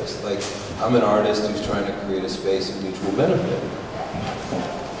philanthropist. Like, I'm an artist who's trying to create a space of mutual benefit.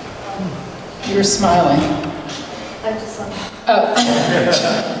 You're smiling. I just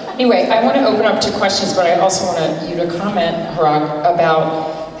Oh. Anyway, I want to open up to questions, but I also want you to comment, Hrag,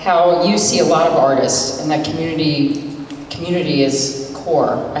 about how you see a lot of artists, and that community is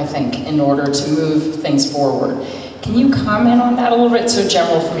core, I think, in order to move things forward. Can you comment on that a little bit? So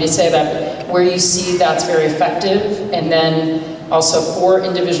general for me to say that, where you see that's very effective, and then also for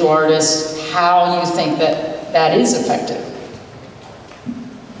individual artists, how you think that that is effective.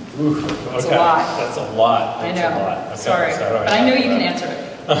 Ooh, That's okay. a lot. That's a lot. I That's know. a lot. Okay, Sorry, so but I know you can answer it.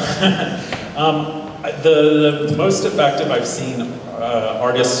 The most effective I've seen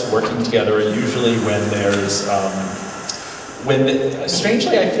artists working together are usually when there's,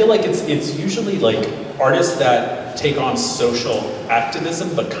 strangely I feel like it's usually like artists that take on social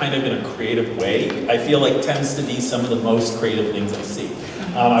activism, but kind of in a creative way. I feel like tends to be some of the most creative things I see.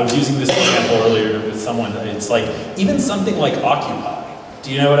 I was using this example earlier with someone. It's like, even something like Occupy. Do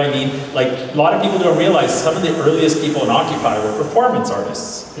you know what I mean? Like, a lot of people don't realize some of the earliest people in Occupy were performance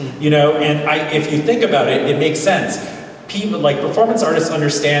artists. You know, and if you think about it, it makes sense. People, like performance artists,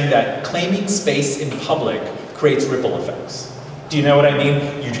 understand that claiming space in public creates ripple effects. Do you know what I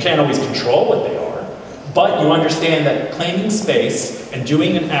mean? You can't always control what they are, but you understand that claiming space and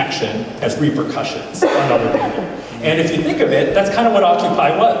doing an action has repercussions on other people. And if you think of it, that's kind of what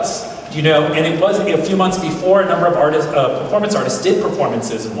Occupy was. You know, and it was a few months before a number of artists, performance artists did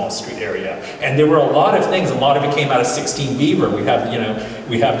performances in Wall Street area. And there were a lot of things, a lot of it came out of 16 Beaver. We have, you know,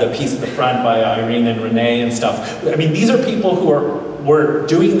 we have the piece at the front by Irene and Renee and stuff. I mean, these are people who were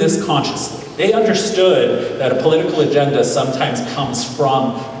doing this consciously. They understood that a political agenda sometimes comes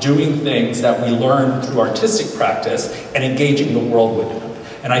from doing things that we learn through artistic practice and engaging the world with them.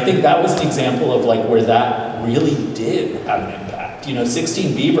 And I think that was an example of like where that really did have an impact. You know,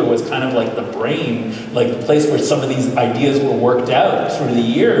 16 Beaver was kind of like the brain, like the place where some of these ideas were worked out through the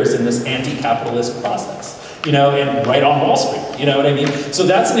years in this anti-capitalist process, you know, and right on Wall Street, you know what I mean? So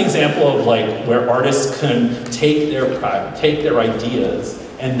that's an example of like where artists can take their ideas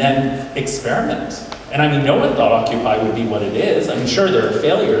and then experiment. And I mean, no one thought Occupy would be what it is. I mean, sure, there are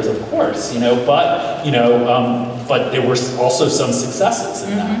failures, of course, you know, but there were also some successes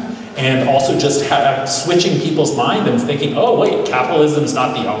in that. And also just switching people's mind and thinking, oh wait, capitalism's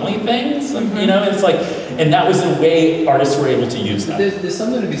not the only thing. So, you know, it's like, and that was the way artists were able to use that. There's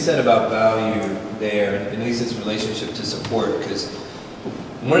something to be said about value there, at least its relationship to support, because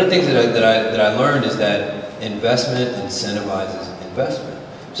one of the things that I learned is that investment incentivizes investment.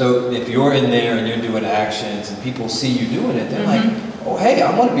 So if you're in there and you're doing actions and people see you doing it, they're like, oh hey,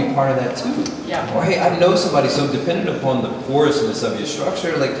 I want to be part of that too. Yeah. Or hey, I know somebody. So dependent upon the porousness of your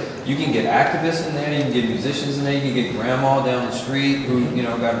structure, like you can get activists in there, you can get musicians in there, you can get grandma down the street who, you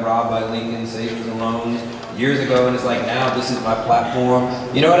know, got robbed by Lincoln Savings and Loans years ago, and it's like, now this is my platform.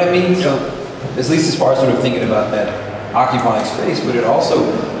 You know what I mean? So at least as far as sort of thinking about that occupying space, but it also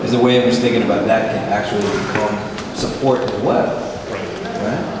is a way in which thinking about that can actually become support as well.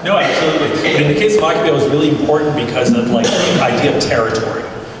 No, absolutely. But in the case of Occupy, it was really important because of like the idea of territory.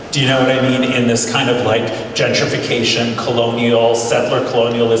 Do you know what I mean? In this kind of like gentrification, colonial, settler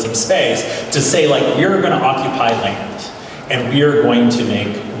colonialism space, to say like, we're gonna occupy land and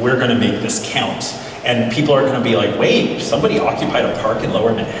we're gonna make this count. And people are gonna be like, wait, somebody occupied a park in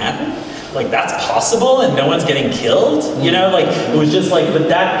Lower Manhattan? Like that's possible and no one's getting killed? You know, like it was just like, but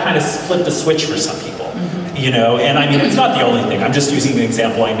that kind of flipped the switch for some people. You know, and I mean, it's not the only thing. I'm just using an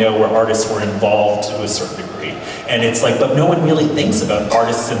example I know where artists were involved to a certain degree. And it's like, but no one really thinks about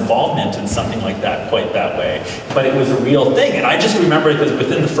artists' involvement in something like that quite that way. But it was a real thing. And I just remember because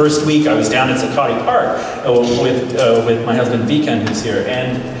within the first week, I was down at Zuccotti Park with my husband Viken, who's here.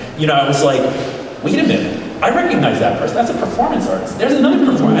 And, you know, I was like, wait a minute. I recognize that person. That's a performance artist. There's another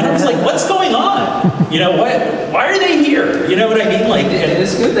performer. And I was like, what's going on? You know, why are they here? You know what I mean? Like, and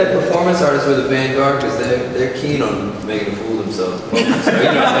it's good that performance artists were the vanguard because they're keen on making a fool of themselves. So, you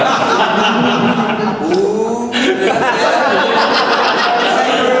know, like, ooh,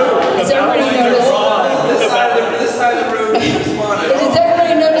 Does everybody notice? This side of the room, Does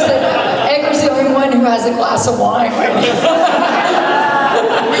everybody notice that Edgar's the only one who has a glass of wine right now?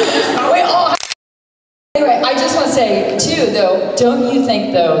 We all. Anyway, I just want to say, too, though, don't you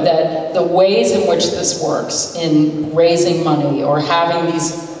think, though, that the ways in which this works in raising money or having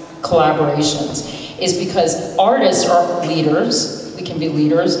these collaborations is because artists are leaders, we can be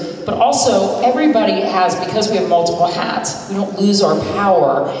leaders, but also everybody has, because we have multiple hats, we don't lose our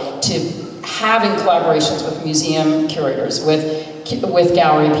power to having collaborations with museum curators, with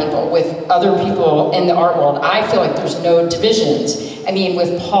gallery people, with other people in the art world. I feel like there's no divisions. I mean,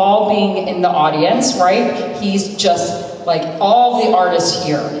 with Paul being in the audience, right? He's just like all the artists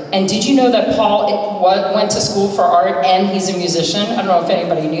here. And did you know that Paul went to school for art and he's a musician? I don't know if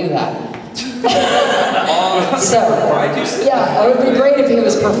anybody knew that. So, yeah, it would be great if he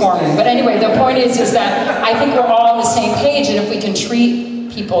was performing. But anyway, the point is that I think we're all on the same page, and if we can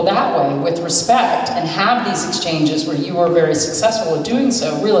treat people that way with respect and have these exchanges where you were very successful at doing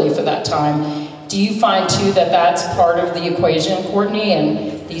so, really, for that time, do you find, too, that that's part of the equation, Courtney,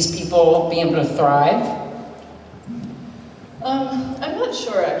 and these people being able to thrive? I'm not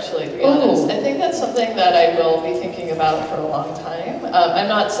sure, actually, to be honest. I think that's something that I will be thinking about for a long time. I'm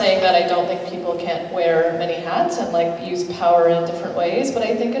not saying that I don't think people can't wear many hats and like use power in different ways, but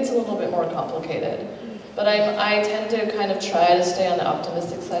I think it's a little bit more complicated. But I tend to kind of try to stay on the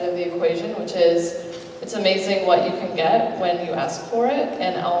optimistic side of the equation, which is it's amazing what you can get when you ask for it,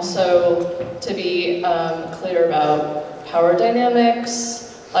 and also to be clear about power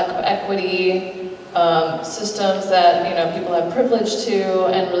dynamics, lack of equity, systems that people have privilege to,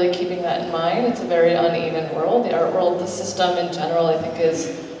 and really keeping that in mind. It's a very uneven world. The art world, the system in general, I think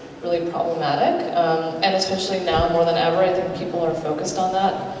is really problematic, and especially now more than ever, I think people are focused on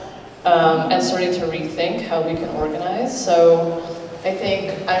that and starting to rethink how we can organize. So I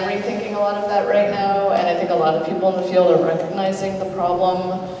think I'm rethinking a lot of that right now, and I think a lot of people in the field are recognizing the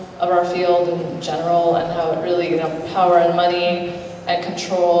problem of our field in general and how it really, power and money and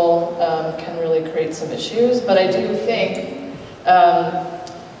control can really create some issues. But I do think,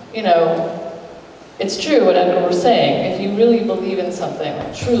 it's true what Edgar was saying. If you really believe in something,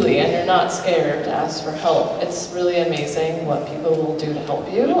 like truly, and you're not scared to ask for help, it's really amazing what people will do to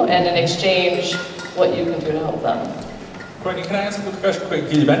help you, and in exchange, what you can do to help them. Courtney, can I ask a quick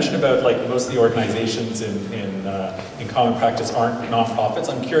question? You mentioned about like most of the organizations in common practice aren't nonprofits.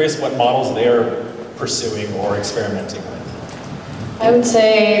 I'm curious what models they're pursuing or experimenting with. I would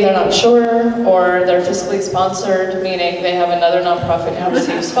say they're not sure, or they're fiscally sponsored, meaning they have another nonprofit who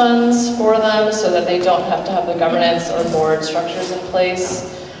receives funds for them so that they don't have to have the governance or board structures in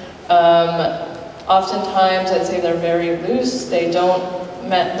place. Oftentimes, I'd say they're very loose. They're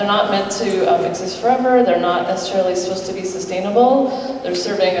not meant to exist forever. They're not necessarily supposed to be sustainable. They're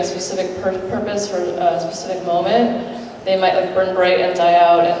serving a specific purpose for a specific moment. They might like burn bright and die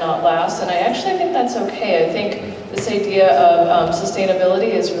out and not last, and I actually think that's okay. I think this idea of sustainability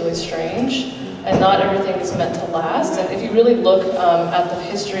is really strange, and not everything is meant to last. And if you really look at the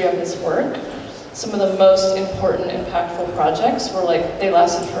history of this work, some of the most important, impactful projects were like, they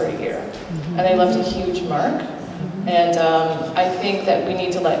lasted for a year, and they left a huge mark. And I think that we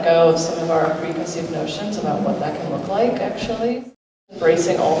need to let go of some of our preconceived notions about what that can look like, actually.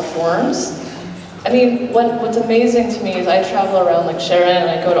 Embracing all the forms. I mean, what's amazing to me is I travel around like Sharon, and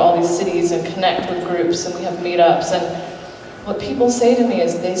I go to all these cities and connect with groups, and we have meetups, and what people say to me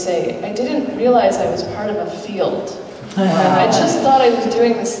is they say, I didn't realize I was part of a field. I just thought I was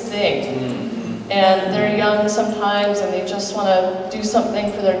doing this thing. And they're young sometimes, and they just want to do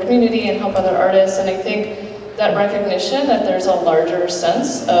something for their community and help other artists, and I think that recognition that there's a larger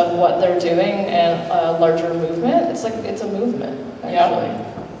sense of what they're doing and a larger movement. It's like, it's a movement, actually.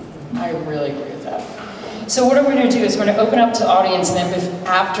 Yeah, I really agree with that. So what we're going to do is we're going to open up to the audience, and then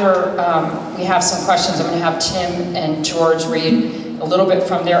after we have some questions, I'm going to have Tim and George read a little bit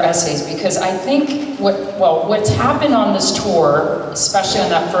from their essays, because I think what's happened on this tour, especially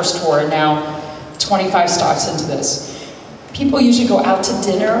on that first tour, now 25 stops into this, people usually go out to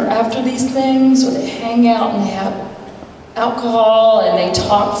dinner after these things, or they hang out and they have alcohol and they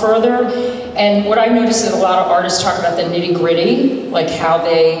talk further. And what I noticed is a lot of artists talk about the nitty-gritty, like how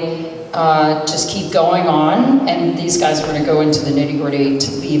they just keep going on, and these guys are going to go into the nitty-gritty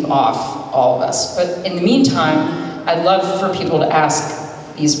to leave off all of us. But in the meantime, I'd love for people to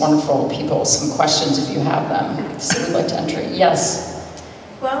ask these wonderful people some questions if you have them. So we'd like to enter. Yes?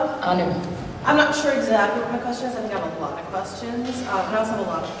 Well, Anu. I'm not sure exactly what my question is. I think I have a lot of questions, and I also have a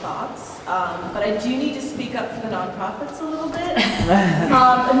lot of thoughts. But I do need to speak up for the nonprofits a little bit.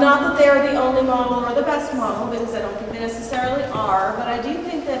 Not that they're the only model or the best model, because I don't think they necessarily are, but I do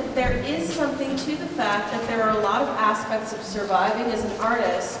think that there is something to the fact that there are a lot of aspects of surviving as an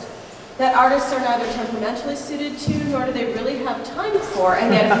artist that artists are neither temperamentally suited to, nor do they really have time for,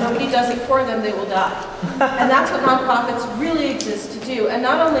 and yet if nobody does it for them, they will die. And that's what nonprofits really exist to do. And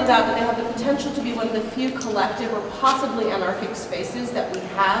not only that, but they have the potential to be one of the few collective or possibly anarchic spaces that we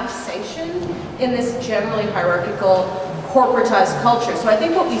have sanctioned in this generally hierarchical, corporatized culture. So I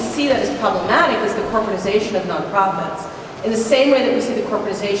think what we see that is problematic is the corporatization of nonprofits, in the same way that we see the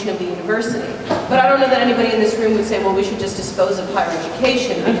corporatization of the university. But I don't know that anybody in this room would say, well, we should just dispose of higher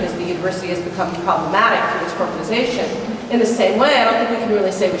education because the university has become problematic through its corporatization. In the same way, I don't think we can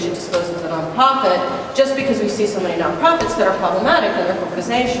really say we should dispose of the nonprofit just because we see so many nonprofits that are problematic in their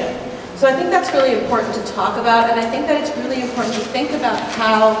corporatization. So I think that's really important to talk about, and I think that it's really important to think about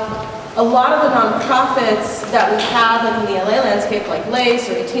how a lot of the nonprofits that we have, like in the LA landscape, like Lace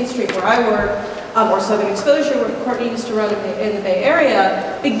or 18th Street where I work, or Southern Exposure, where Courtney used to run in the Bay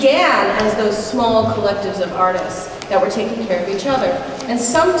Area, began as those small collectives of artists that were taking care of each other. And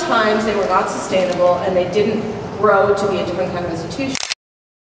sometimes they were not sustainable and they didn't grow to be a different kind of institution.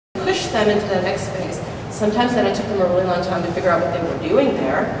 Push them into the next phase. Sometimes then it took them a really long time to figure out what they were doing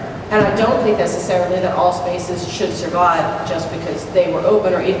there. And I don't think necessarily that all spaces should survive just because they were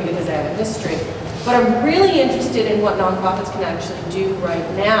open or even because they have a history. But I'm really interested in what nonprofits can actually do right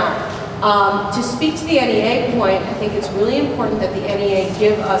now. To speak to the NEA point, I think it's really important that the NEA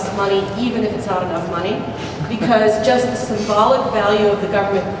give us money, even if it's not enough money, because just the symbolic value of the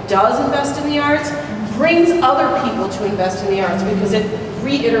government does invest in the arts brings other people to invest in the arts, because it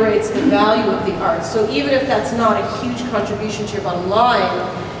reiterates the value of the arts. So even if that's not a huge contribution to your bottom line,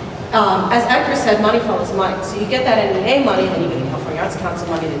 as Edgar said, money follows money. So you get that NEA money, then you get the California Arts Council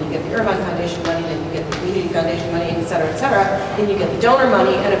money, then you get the Irvine Foundation money, then you get the Community Foundation money, et cetera, then you get the donor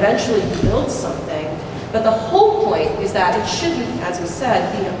money, and eventually you build something. But the whole point is that it shouldn't, as we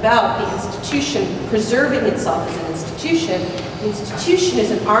said, be about the institution preserving itself as an institution. The institution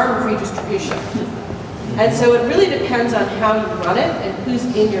is an arm of redistribution. And so it really depends on how you run it and who's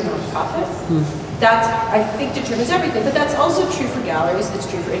in your nonprofit. That, I think, determines everything. But that's also true for galleries, it's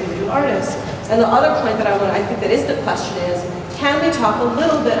true for individual artists. And the other point that I think that is the question is, can we talk a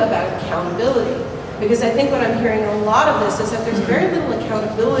little bit about accountability? Because I think what I'm hearing in a lot of this is that there's very little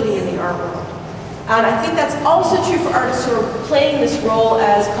accountability in the art world. And I think that's also true for artists who are playing this role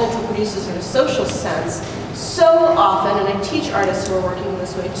as cultural producers in a social sense. So often, and I teach artists who are working in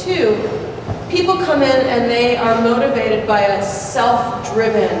this way too, people come in and they are motivated by a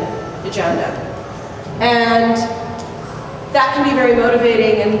self-driven agenda. And that can be very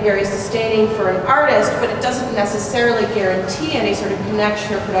motivating and very sustaining for an artist, but it doesn't necessarily guarantee any sort of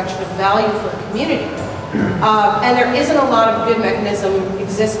connection or production of value for a community. And there isn't a lot of good mechanism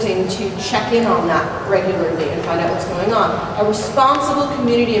existing to check in on that regularly and find out what's going on. A responsible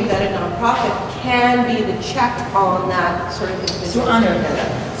community-embedded nonprofit can be the check on that sort of individual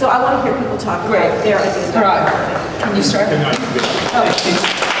agenda. So I want to hear people talk about their ideas. Can you start?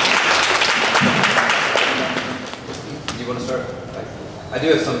 I do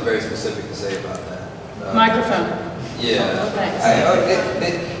have something very specific to say about that. Microphone. Yeah.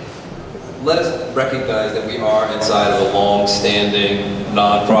 Thanks. Let us recognize that we are inside of a long-standing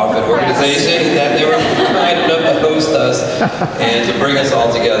non-profit organization, that they were kind enough to host us and to bring us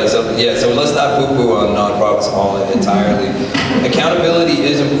all together. So yeah, so let's not poo-poo on nonprofits all entirely. Accountability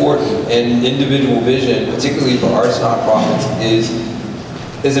is important, and individual vision, particularly for arts nonprofits,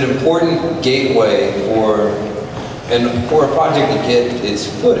 is an important gateway for a project to get its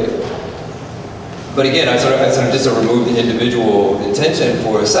footing. But again, I sort of just to remove the individual intention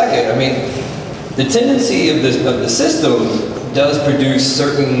for a second. I mean, The tendency of the system does produce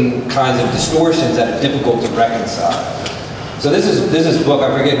certain kinds of distortions that are difficult to reconcile. So this is a book,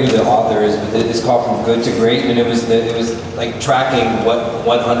 I forget who the author is, but it's called From Good to Great, and it was like tracking what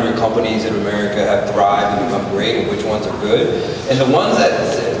 100 companies in America have thrived and become great and which ones are good. And the ones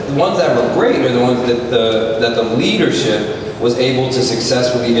that were great are the ones that the leadership was able to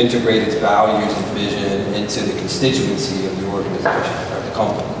successfully integrate its values and vision into the constituency of the organization or the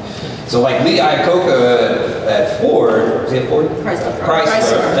company. So like Lee Iacocca at Ford, was he at Ford?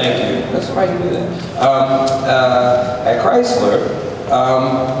 Chrysler, thank you. That's why you knew that. At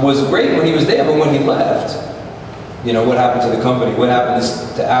Chrysler, was great when he was there, but when he left, you know, what happened to the company? What happened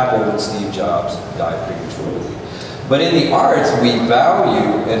to Apple when Steve Jobs died prematurely? But in the arts, we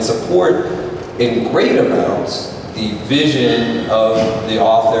value and support in great amounts the vision of the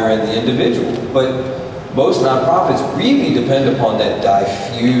author and the individual. But most nonprofits really depend upon that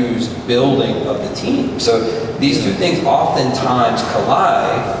diffused building of the team. So these two things oftentimes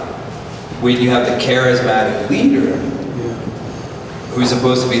collide when you have the charismatic leader who's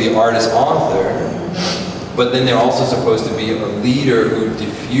supposed to be the artist author, but then they're also supposed to be a leader who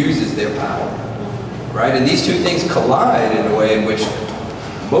diffuses their power, right? And these two things collide in a way in which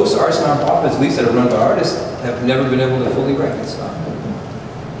most arts nonprofits, at least that are run by artists, have never been able to fully reconcile.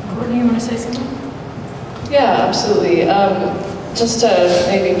 Courtney, you want to say something? Yeah, absolutely. Just to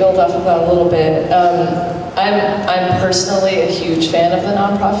maybe build off of that a little bit, I'm personally a huge fan of the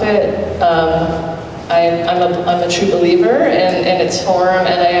nonprofit. I'm a true believer in its form,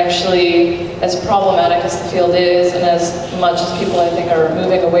 and I actually, as problematic as the field is, and as much as people I think are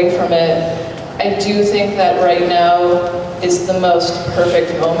moving away from it, I do think that right now is the most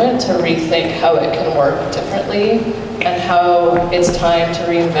perfect moment to rethink how it can work differently and how it's time to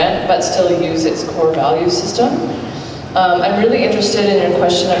reinvent but still use its core value system. I'm really interested in your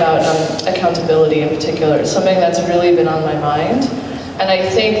question about accountability in particular. It's something that's really been on my mind. And I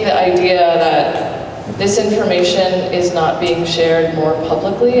think the idea that this information is not being shared more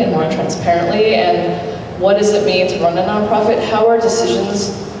publicly and more transparently, and what does it mean to run a nonprofit? How are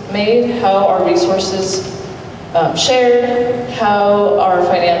decisions made? How are resources shared? How are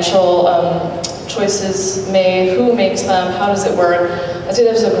financial choices made? Who makes them? How does it work? I see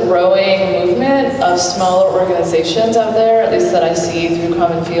there's a growing movement of smaller organizations out there, at least that I see through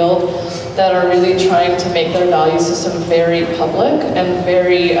Common Field, that are really trying to make their value system very public and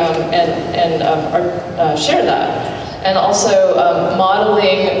very share that. And also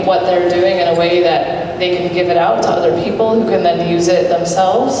modeling what they're doing in a way that they can give it out to other people who can then use it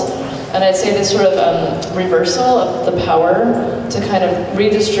themselves. And I'd say this sort of reversal of the power to kind of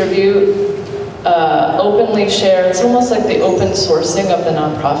redistribute, openly share. It's almost like the open sourcing of the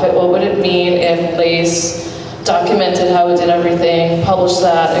nonprofit. What would it mean if LACE documented how it did everything, published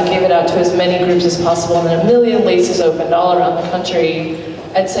that, and gave it out to as many groups as possible, and then 1 million LACEs opened all around the country?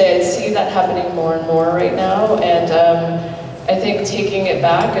 I'd say I'd see that happening more and more right now, and I think taking it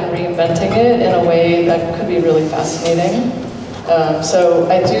back and reinventing it in a way that could be really fascinating. So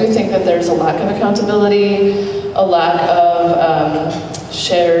I do think that there's a lack of accountability, a lack of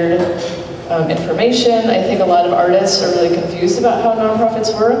shared information. I think a lot of artists are really confused about how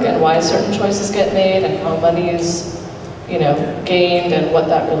nonprofits work and why certain choices get made and how money is, you know, gained and what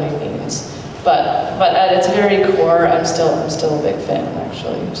that really means. But at its very core, I'm still a big fan,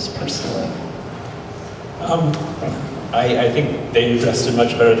 actually, just personally. I think they addressed it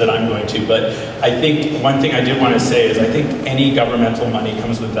much better than I'm going to, but I think one thing I did want to say is I think any governmental money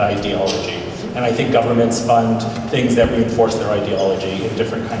comes with the ideology. And I think governments fund things that reinforce their ideology in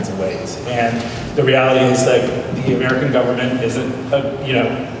different kinds of ways. And the reality is that the American government isn't,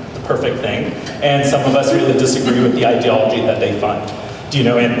 the perfect thing. And some of us really disagree with the ideology that they fund.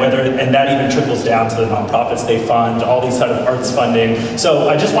 And that even trickles down to the nonprofits they fund, all these sort of arts funding. So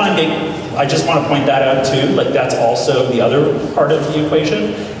I just want to point that out too. Like that's also the other part of the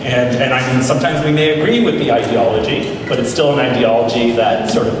equation. And I mean, sometimes we may agree with the ideology, but it's still an ideology that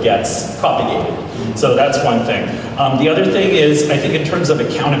sort of gets propagated. So that's one thing. The other thing is, I think in terms of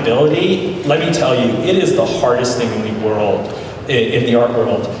accountability, let me tell you, it is the hardest thing in the world, in the art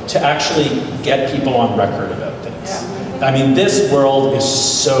world, to actually get people on record about things. Yeah. I mean, this world is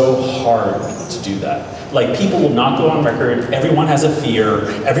so hard to do that. Like, people will not go on record, everyone has a fear,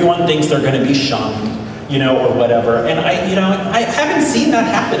 everyone thinks they're gonna be shunned, or whatever. And I haven't seen that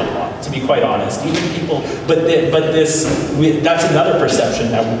happen a lot, to be quite honest. Even people, that's another perception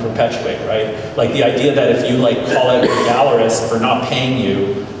that we perpetuate, right? Like the idea that if you call out your gallerist for not paying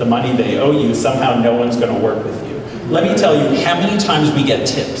you the money they owe you, somehow no one's gonna work with you. Let me tell you how many times we get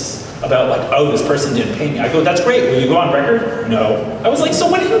tips about like, oh, this person didn't pay me. I go, that's great, will you go on record? No. I was like, so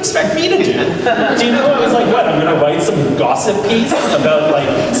what do you expect me to do? Do you know, I was like, what, I'm gonna write some gossip piece about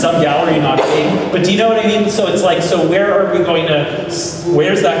like some gallery not paying? But do you know what I mean? So it's like, so where are we going to,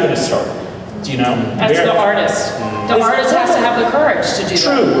 where's that gonna start? Do you know? That's the artist. The artist has to have the courage to do that.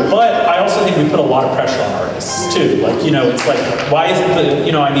 True, but I also think we put a lot of pressure on artists too. Like, you know, it's like, why isn't the,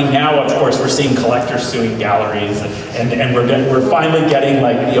 you know, I mean, now of course we're seeing collectors suing galleries, and we're finally getting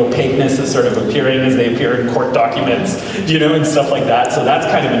like the opaqueness is sort of appearing as they appear in court documents, you know, and stuff like that. So that's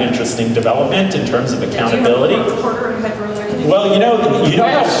kind of an interesting development in terms of accountability. Well, you know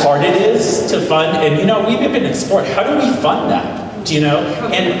how hard it is to fund, and you know, we've been exploring, how do we fund that? Do you know?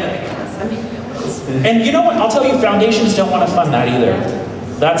 And you know what, I'll tell you, foundations don't want to fund that either.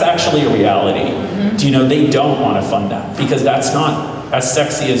 That's actually a reality. Do you know, they don't want to fund that because that's not as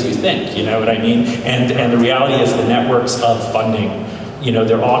sexy as you think, you know what I mean? And the reality is the networks of funding, you know,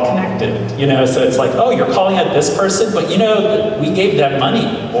 they're all connected, you know, so it's like, oh, you're calling out this person, but you know, we gave them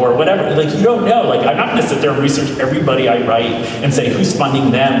money or whatever. Like, you don't know, like, I'm not gonna sit there and research everybody I write and say, who's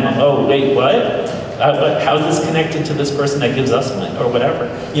funding them? Oh, wait, what? How's this connected to this person that gives us money or whatever?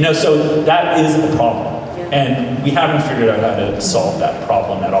 You know, so that is a problem. And we haven't figured out how to solve that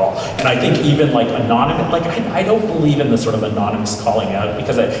problem at all. And I think even like anonymous, like I don't believe in the sort of anonymous calling out,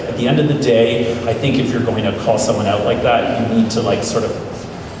 because at the end of the day, I think if you're going to call someone out like that, you need to like sort of,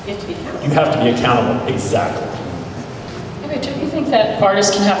 you have to be accountable, exactly. Wait, don't you think that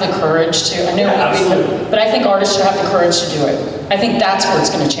artists can have the courage to, I know, but I think artists should have the courage to do it. I think that's where it's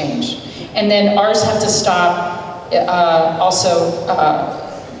going to change. And then artists have to stop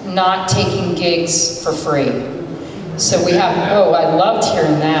not taking gigs for free. So we have, oh, I loved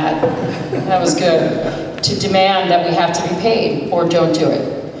hearing that. That was good. To demand that we have to be paid or don't do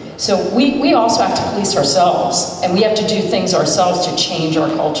it. So we also have to police ourselves, and we have to do things ourselves to change our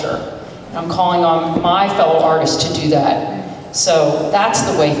culture. And I'm calling on my fellow artists to do that. So that's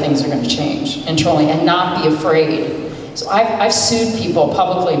the way things are going to change internally, and not be afraid. So I've sued people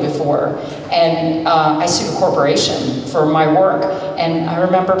publicly before, and I sued a corporation for my work, and I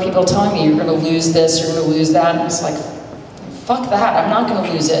remember people telling me, you're going to lose this, you're going to lose that, and it's like, fuck that, I'm not going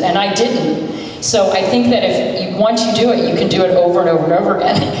to lose it, and I didn't. So I think that once you do it, you can do it over and over and over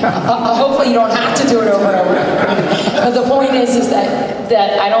again. Hopefully you don't have to do it over and over again. But the point is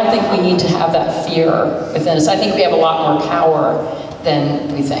that I don't think we need to have that fear within us. I think we have a lot more power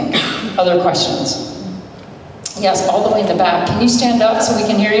than we think. Other questions? Yes, all the way in the back. Can you stand up so we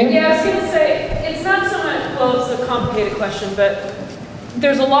can hear you? Yeah, I was going to say, it's not so much, well, it's a complicated question, but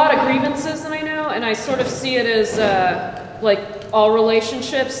there's a lot of grievances that I know, and I sort of see it as like all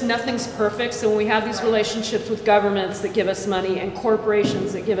relationships, nothing's perfect. So when we have these relationships with governments that give us money and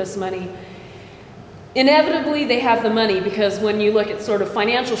corporations that give us money, inevitably they have the money, because when you look at sort of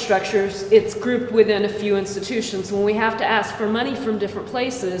financial structures, it's grouped within a few institutions. When we have to ask for money from different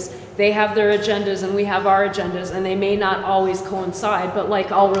places, they have their agendas and we have our agendas, and they may not always coincide, but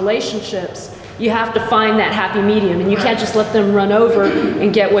like all relationships, you have to find that happy medium, and you can't just let them run over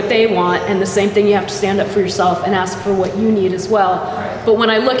and get what they want, and the same thing, you have to stand up for yourself and ask for what you need as well. But when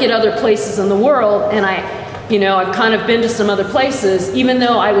I look at other places in the world, and I've kind of been to some other places, even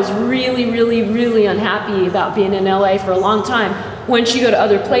though I was really, really, really unhappy about being in LA for a long time, once you go to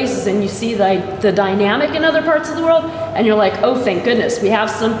other places and you see the dynamic in other parts of the world, and you're like, oh, thank goodness, we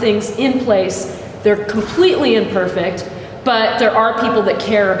have some things in place. They're completely imperfect, but there are people that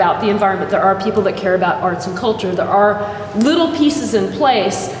care about the environment. There are people that care about arts and culture. There are little pieces in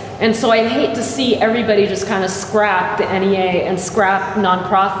place. And so I hate to see everybody just kind of scrap the NEA and scrap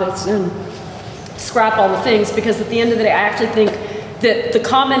nonprofits and scrap all the things, because at the end of the day, I actually think that the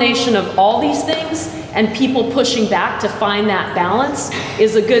combination of all these things and people pushing back to find that balance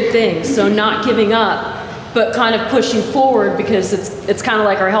is a good thing. So not giving up, but kind of pushing forward, because it's kind of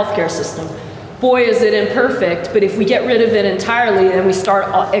like our healthcare system. Boy, is it imperfect, but if we get rid of it entirely and we start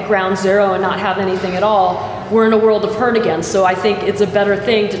at ground zero and not have anything at all, we're in a world of hurt again. So I think it's a better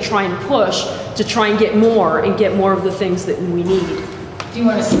thing to try and push, to try and get more of the things that we need. Do you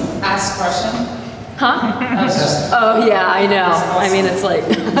want to ask a question? Huh? Oh yeah, I know. I mean, it's like.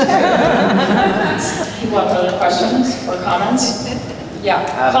 People have other questions or comments? Yeah,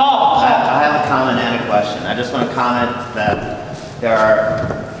 Paul. I have a comment and a question. I just want to comment that there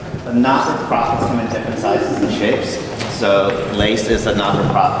are not-for-profits come in different sizes and shapes. So LACE is a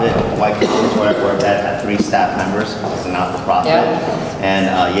not-for-profit. White Commons, where I worked at, had 3 staff members. It's a not-for-profit. Yeah.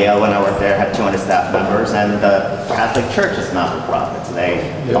 And Yale, when I worked there, had 200 staff members. And the Catholic Church is not-for-profit. So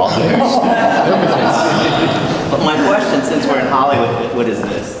they all do their staff. But my question, since we're in Hollywood, is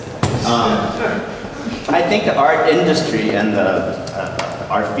this. I think the art industry and the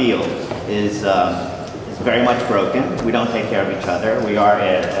our field is very much broken. We don't take care of each other. We are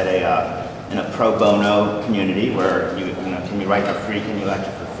in a pro bono community where can you write for free? Can you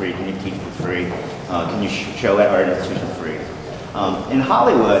lecture for free? Can you teach for free? Can you show at our institution for free? In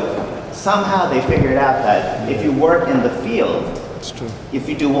Hollywood, somehow they figured out that if you work in the field, if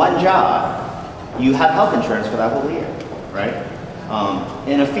you do one job, you have health insurance for that whole year, right?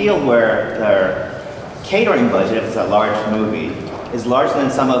 In a field where their catering budget, if it's a large movie, is larger than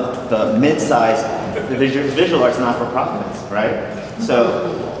some of the mid-sized visual arts not-for-profits, right?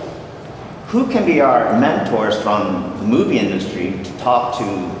 So who can be our mentors from the movie industry to talk to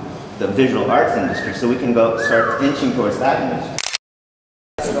the visual arts industry so we can go start inching towards that industry?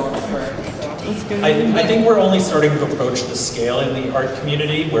 I think we're only starting to approach the scale in the art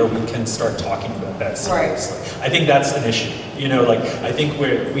community where we can start talking about that seriously. Right. I think that's an issue. I think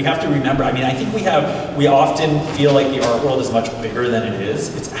we have to remember, I think we often feel like the art world is much bigger than it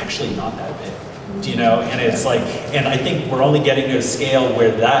is. It's actually not that big. And it's and I think we're only getting to a scale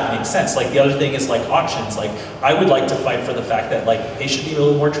where that makes sense. The other thing is auctions. I would like to fight for the fact that they should be a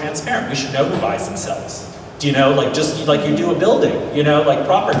little more transparent. We should know who buys and sells. Just like you do a building,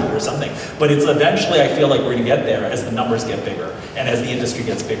 property or something. But it's eventually, I feel like we're gonna get there as the numbers get bigger and as the industry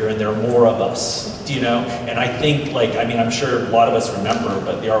gets bigger and there are more of us, And I think I'm sure a lot of us remember,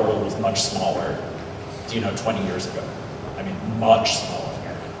 but the art world was much smaller, 20 years ago. Much smaller.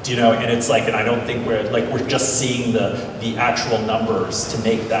 And it's and I don't think we're just seeing the actual numbers to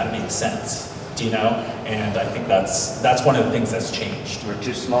make that make sense, And I think that's one of the things that's changed. We're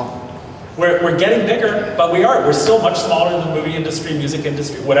too small. We're getting bigger, but we're still much smaller than the movie industry, music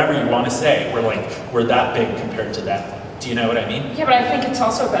industry, whatever you want to say. We're that big compared to them. Do you know what I mean? Yeah, but I think it's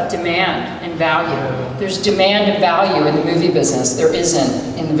also about demand and value. There's demand and value in the movie business. There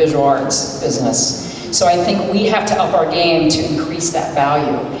isn't in the visual arts business. So I think we have to up our game to increase that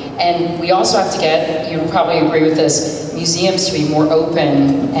value. And we also have to get, you probably agree with this, museums to be more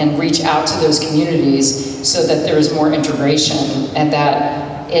open and reach out to those communities so that there is more integration and that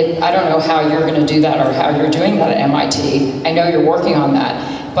I don't know how you're going to do that or how you're doing that at MIT. I know you're working on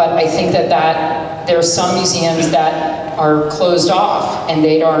that, but I think that there are some museums that are closed off and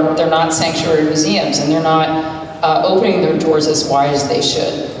they're not sanctuary museums and they're not opening their doors as wide as they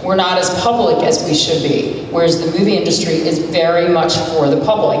should. We're not as public as we should be, whereas the movie industry is very much for the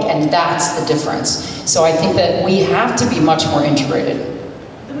public, and that's the difference. So I think that we have to be much more integrated.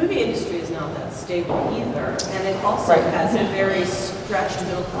 The movie industry is not that stable either, and it also has a very stretched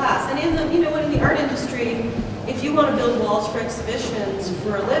middle class. And in the art industry, if you want to build walls for exhibitions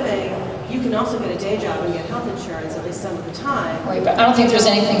for a living, you can also get a day job and get health insurance at least some of the time. Right, but I don't think there's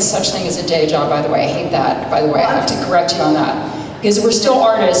anything such thing as a day job, by the way. I hate that, by the way. I have to correct you on that. Because we're still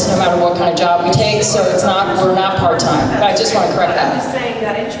artists no matter what kind of job we take, so we're not part-time. But I just want to correct that. I'm just saying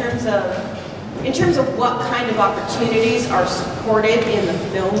that in terms of what kind of opportunities are supported in the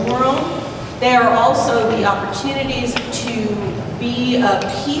film world, there are also the opportunities to be a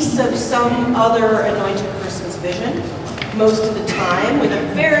piece of some other anointed person's vision most of the time with a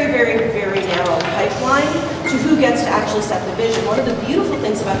very, very, very narrow pipeline to who gets to actually set the vision. One of the beautiful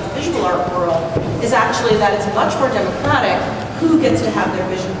things about the visual art world is actually that it's much more democratic who gets to have their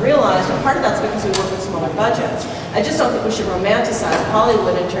vision realized, and part of that's because we work with smaller budgets. I just don't think we should romanticize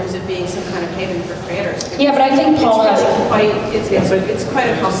Hollywood in terms of being some kind of haven for creators. Yeah, but I think Paul has it's quite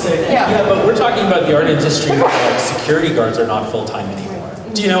a complicated thing. Yeah, but we're talking about the art industry where security guards are not full-time anymore.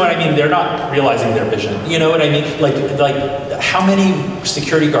 Do you know what I mean? They're not realizing their vision. You know what I mean? Like how many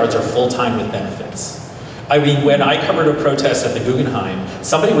security guards are full-time with benefits? I mean, when I covered a protest at the Guggenheim,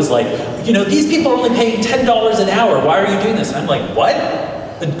 somebody was like, these people are only paying $10 an hour. Why are you doing this? And I'm like, what?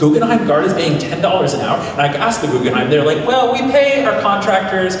 The Guggenheim guard is paying $10 an hour? And I asked the Guggenheim, they're like, well, we pay our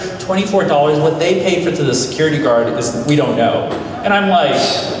contractors $24. What they pay for to the security guard is, we don't know. And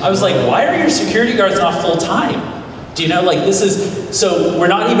I was like, why are your security guards not full-time? Do you know, so we're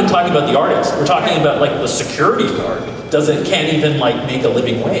not even talking about the artist. We're talking about the security guard can't even make a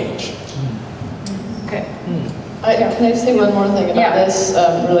living wage. Okay. Can I say one more thing about this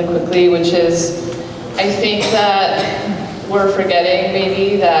really quickly, which is, I think that we're forgetting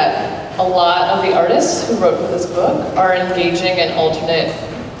maybe that a lot of the artists who wrote for this book are engaging in alternate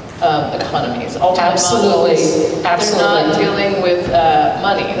economies, alternate models. Absolutely. They're not dealing with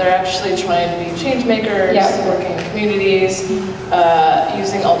money. They're actually trying to be change makers, working in communities,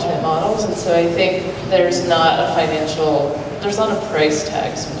 using alternate models. And so I think there's not a price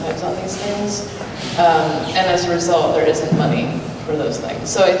tag sometimes on these things. And as a result, there isn't money for those things.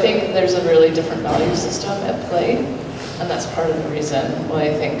 So I think there's a really different value system at play. And that's part of the reason why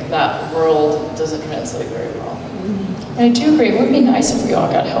I think that world doesn't translate very well. And I do agree, it would be nice if we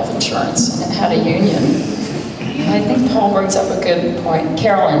all got health insurance and had a union. I think Paul brings up a good point.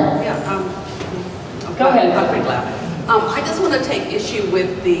 Carolyn. Yeah, go ahead. I'm pretty loud. I just want to take issue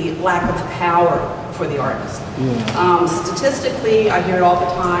with the lack of power for the artist. Statistically, I hear it all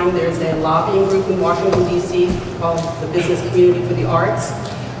the time, there's a lobbying group in Washington, D.C. called the Business Community for the Arts,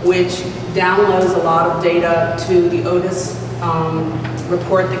 which downloads a lot of data to the Otis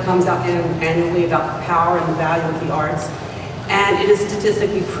report that comes out annually about the power and the value of the arts. And it is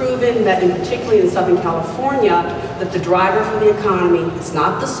statistically proven that, particularly in Southern California, that the driver for the economy is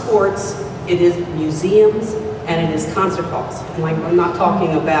not the sports, it is museums and it is concert halls. And like, I'm not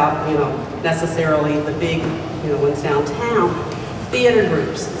talking about, necessarily the big, ones downtown. Theater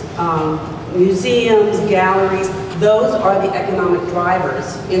groups, museums, galleries, those are the economic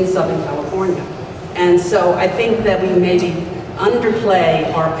drivers in Southern California. And so I think that we maybe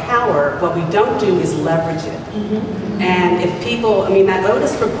underplay our power. What we don't do is leverage it. And if people, that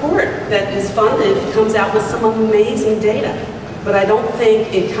Otis report that is funded comes out with some amazing data, but I don't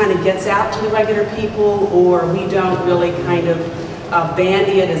think it kind of gets out to the regular people, or we don't really kind of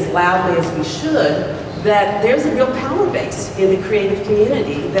bandy it as loudly as we should, that there's a real power base in the creative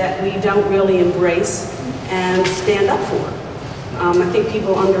community that we don't really embrace and stand up for. I think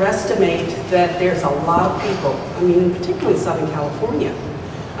people underestimate that there's a lot of people, particularly in Southern California.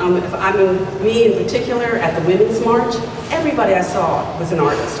 Me in particular, at the Women's March, everybody I saw was an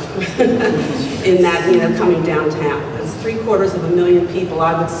artist in that, coming downtown. There's 750,000 people,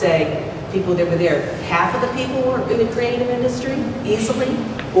 I would say, people that were there. Half of the people were in the creative industry, easily,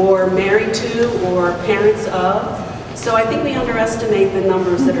 or married to, or parents of. So I think we underestimate the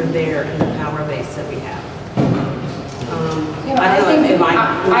numbers that are there and the power base that we have. I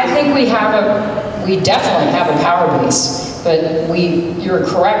think we definitely have a power base, but you're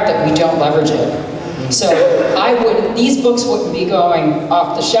correct that we don't leverage it. So these books wouldn't be going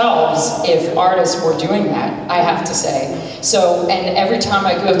off the shelves if artists were doing that, I have to say. So, and every time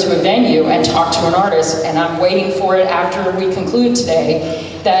I go to a venue and talk to an artist, and I'm waiting for it after we conclude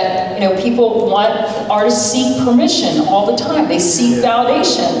today, that artists seek permission all the time. They seek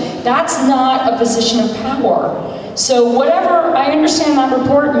validation. That's not a position of power. So whatever, I understand that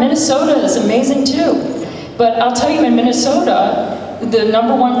report, Minnesota is amazing too. But I'll tell you, in Minnesota, the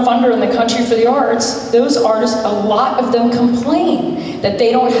 #1 funder in the country for the arts, those artists, a lot of them complain that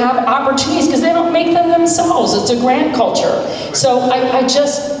they don't have opportunities because they don't make them themselves. It's a grant culture. So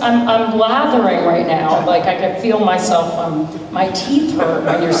I'm lathering right now. Like, I can feel myself, my teeth hurt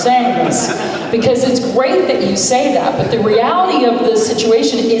when you're saying this, because it's great that you say that, but the reality of the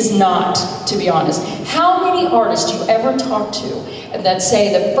situation is not, to be honest. How many artists do you ever talk to that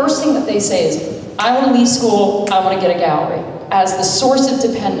say, the first thing that they say is, I want to leave school, I want to get a gallery, as the source of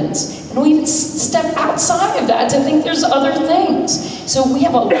dependence. And we even step outside of that to think there's other things. So we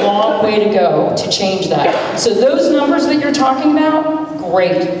have a long way to go to change that. So those numbers that you're talking about,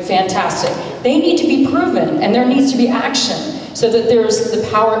 great, fantastic. They need to be proven, and there needs to be action so that the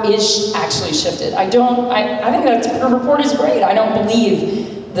power is actually shifted. I think that report is great. I don't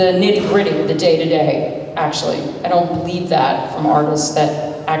believe the nitty-gritty, the day-to-day, actually. I don't believe that from artists that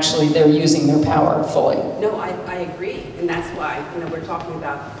actually they're using their power fully. No, I agree, and that's why we're talking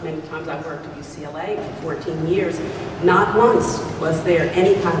about, many times I've worked at UCLA for 14 years, not once was there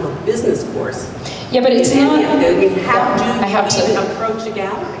any kind of a business course. Yeah, but it's not. How do you even approach a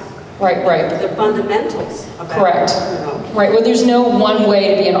gallery? Right. The fundamentals about correct. Right, well, there's no one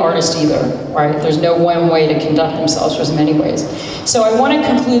way to be an artist either, right? There's no one way to conduct themselves, there's many ways. So I want to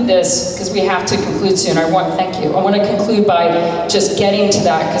conclude this, because we have to conclude soon. Thank you. I want to conclude by just getting to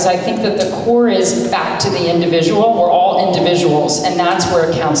that, because I think that the core is back to the individual. We're all individuals, and that's where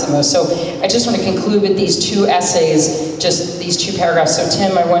it counts the most. So I just want to conclude with these 2 essays, just these 2 paragraphs. So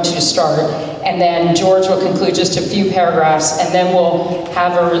Tim, I want you to start, and then George will conclude just a few paragraphs, and then we'll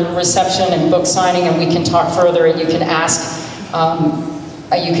have a reception and book signing, and we can talk further, and you can ask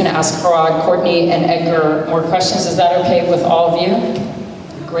Hrag, Courtney, and Edgar more questions. Is that okay with all of you?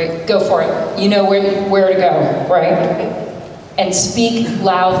 Great, go for it. You know where to go, right? And speak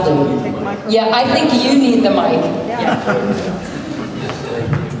loudly. Yeah, I think you need the mic. Yeah.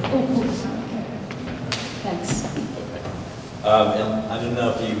 Thanks. And I don't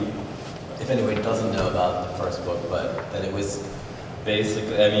know if anyone doesn't know about the first book, but that it was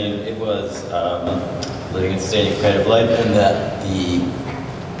basically, it was living and sustaining creative life, and that the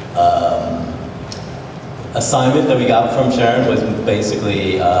assignment that we got from Sharon was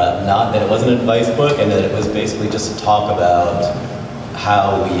basically not that it wasn't an advice book, and that it was basically just to talk about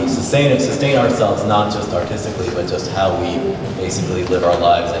how we sustain ourselves, not just artistically, but just how we basically live our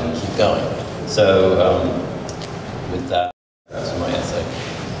lives and keep going. So with that as my essay.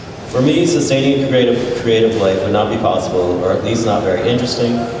 For me, sustaining a creative life would not be possible, or at least not very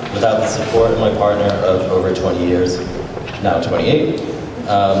interesting, without the support of my partner of over 20 years, now 28.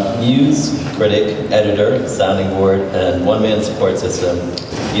 Muse, critic, editor, sounding board, and one-man support system.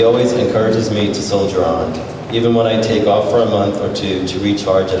 He always encourages me to soldier on, even when I take off for a month or two to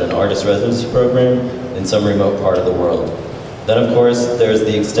recharge at an artist residency program in some remote part of the world. Then, of course, there's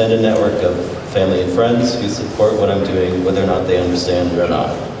the extended network of family and friends who support what I'm doing, whether or not they understand it or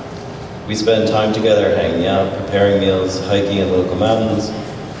not. We spend time together hanging out, preparing meals, hiking in local mountains,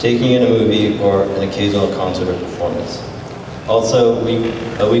 taking in a movie, or an occasional concert or performance. Also, a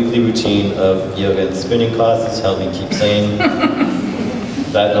weekly routine of yoga and spinning classes help me keep sane.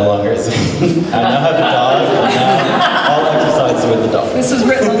 That no longer is. I now have a dog, and now I'll exercise with the dog. This was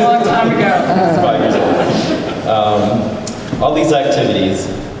written a long time ago. 5 years old. All these activities,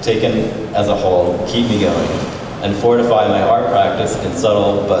 taken as a whole, keep me going and fortify my art practice in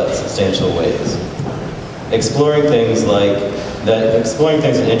subtle but substantial ways. Exploring things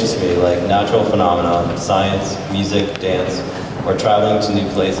that interest me, like natural phenomena, science, music, dance, or traveling to new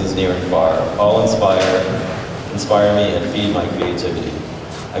places near and far, all inspire me and feed my creativity.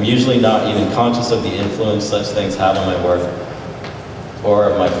 I'm usually not even conscious of the influence such things have on my work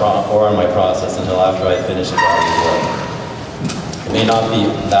or on my process until after I finish a body of work. It may not be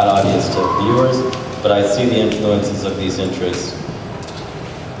that obvious to viewers, but I see the influences of these interests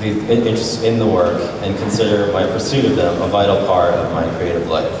in the work and consider my pursuit of them a vital part of my creative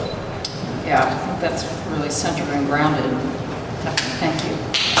life. Yeah, I think that's really centered and grounded. Thank you.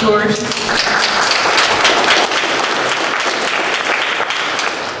 George?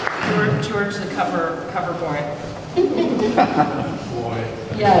 George, the cover boy. Boy.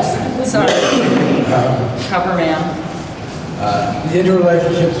 Yes, sorry. Cover man. The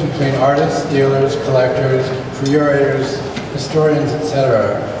interrelationships between artists, dealers, collectors, curators, historians,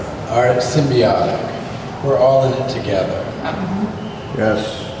 etc. are symbiotic. We're all in it together.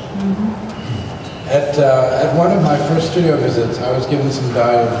 Yes. At one of my first studio visits, I was given some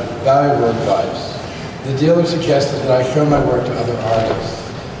valuable advice. The dealer suggested that I show my work to other artists.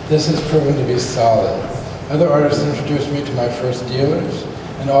 This has proven to be solid. Other artists introduced me to my first dealers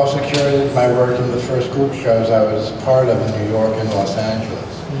and also curated my work in the first group shows I was part of in New York and Los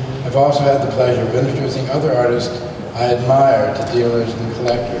Angeles. I've also had the pleasure of introducing other artists I admire to dealers and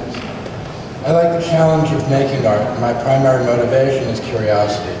collectors. I like the challenge of making art. My primary motivation is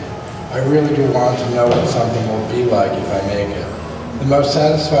curiosity. I really do want to know what something will be like if I make it. The most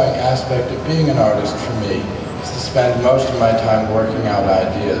satisfying aspect of being an artist for me is to spend most of my time working out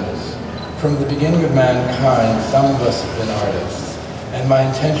ideas. From the beginning of mankind, some of us have been artists, and my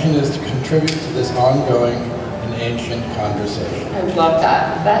intention is to contribute to this ongoing and ancient conversation. I love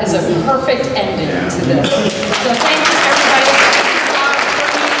that. That is a perfect ending to this. So thank you, everybody.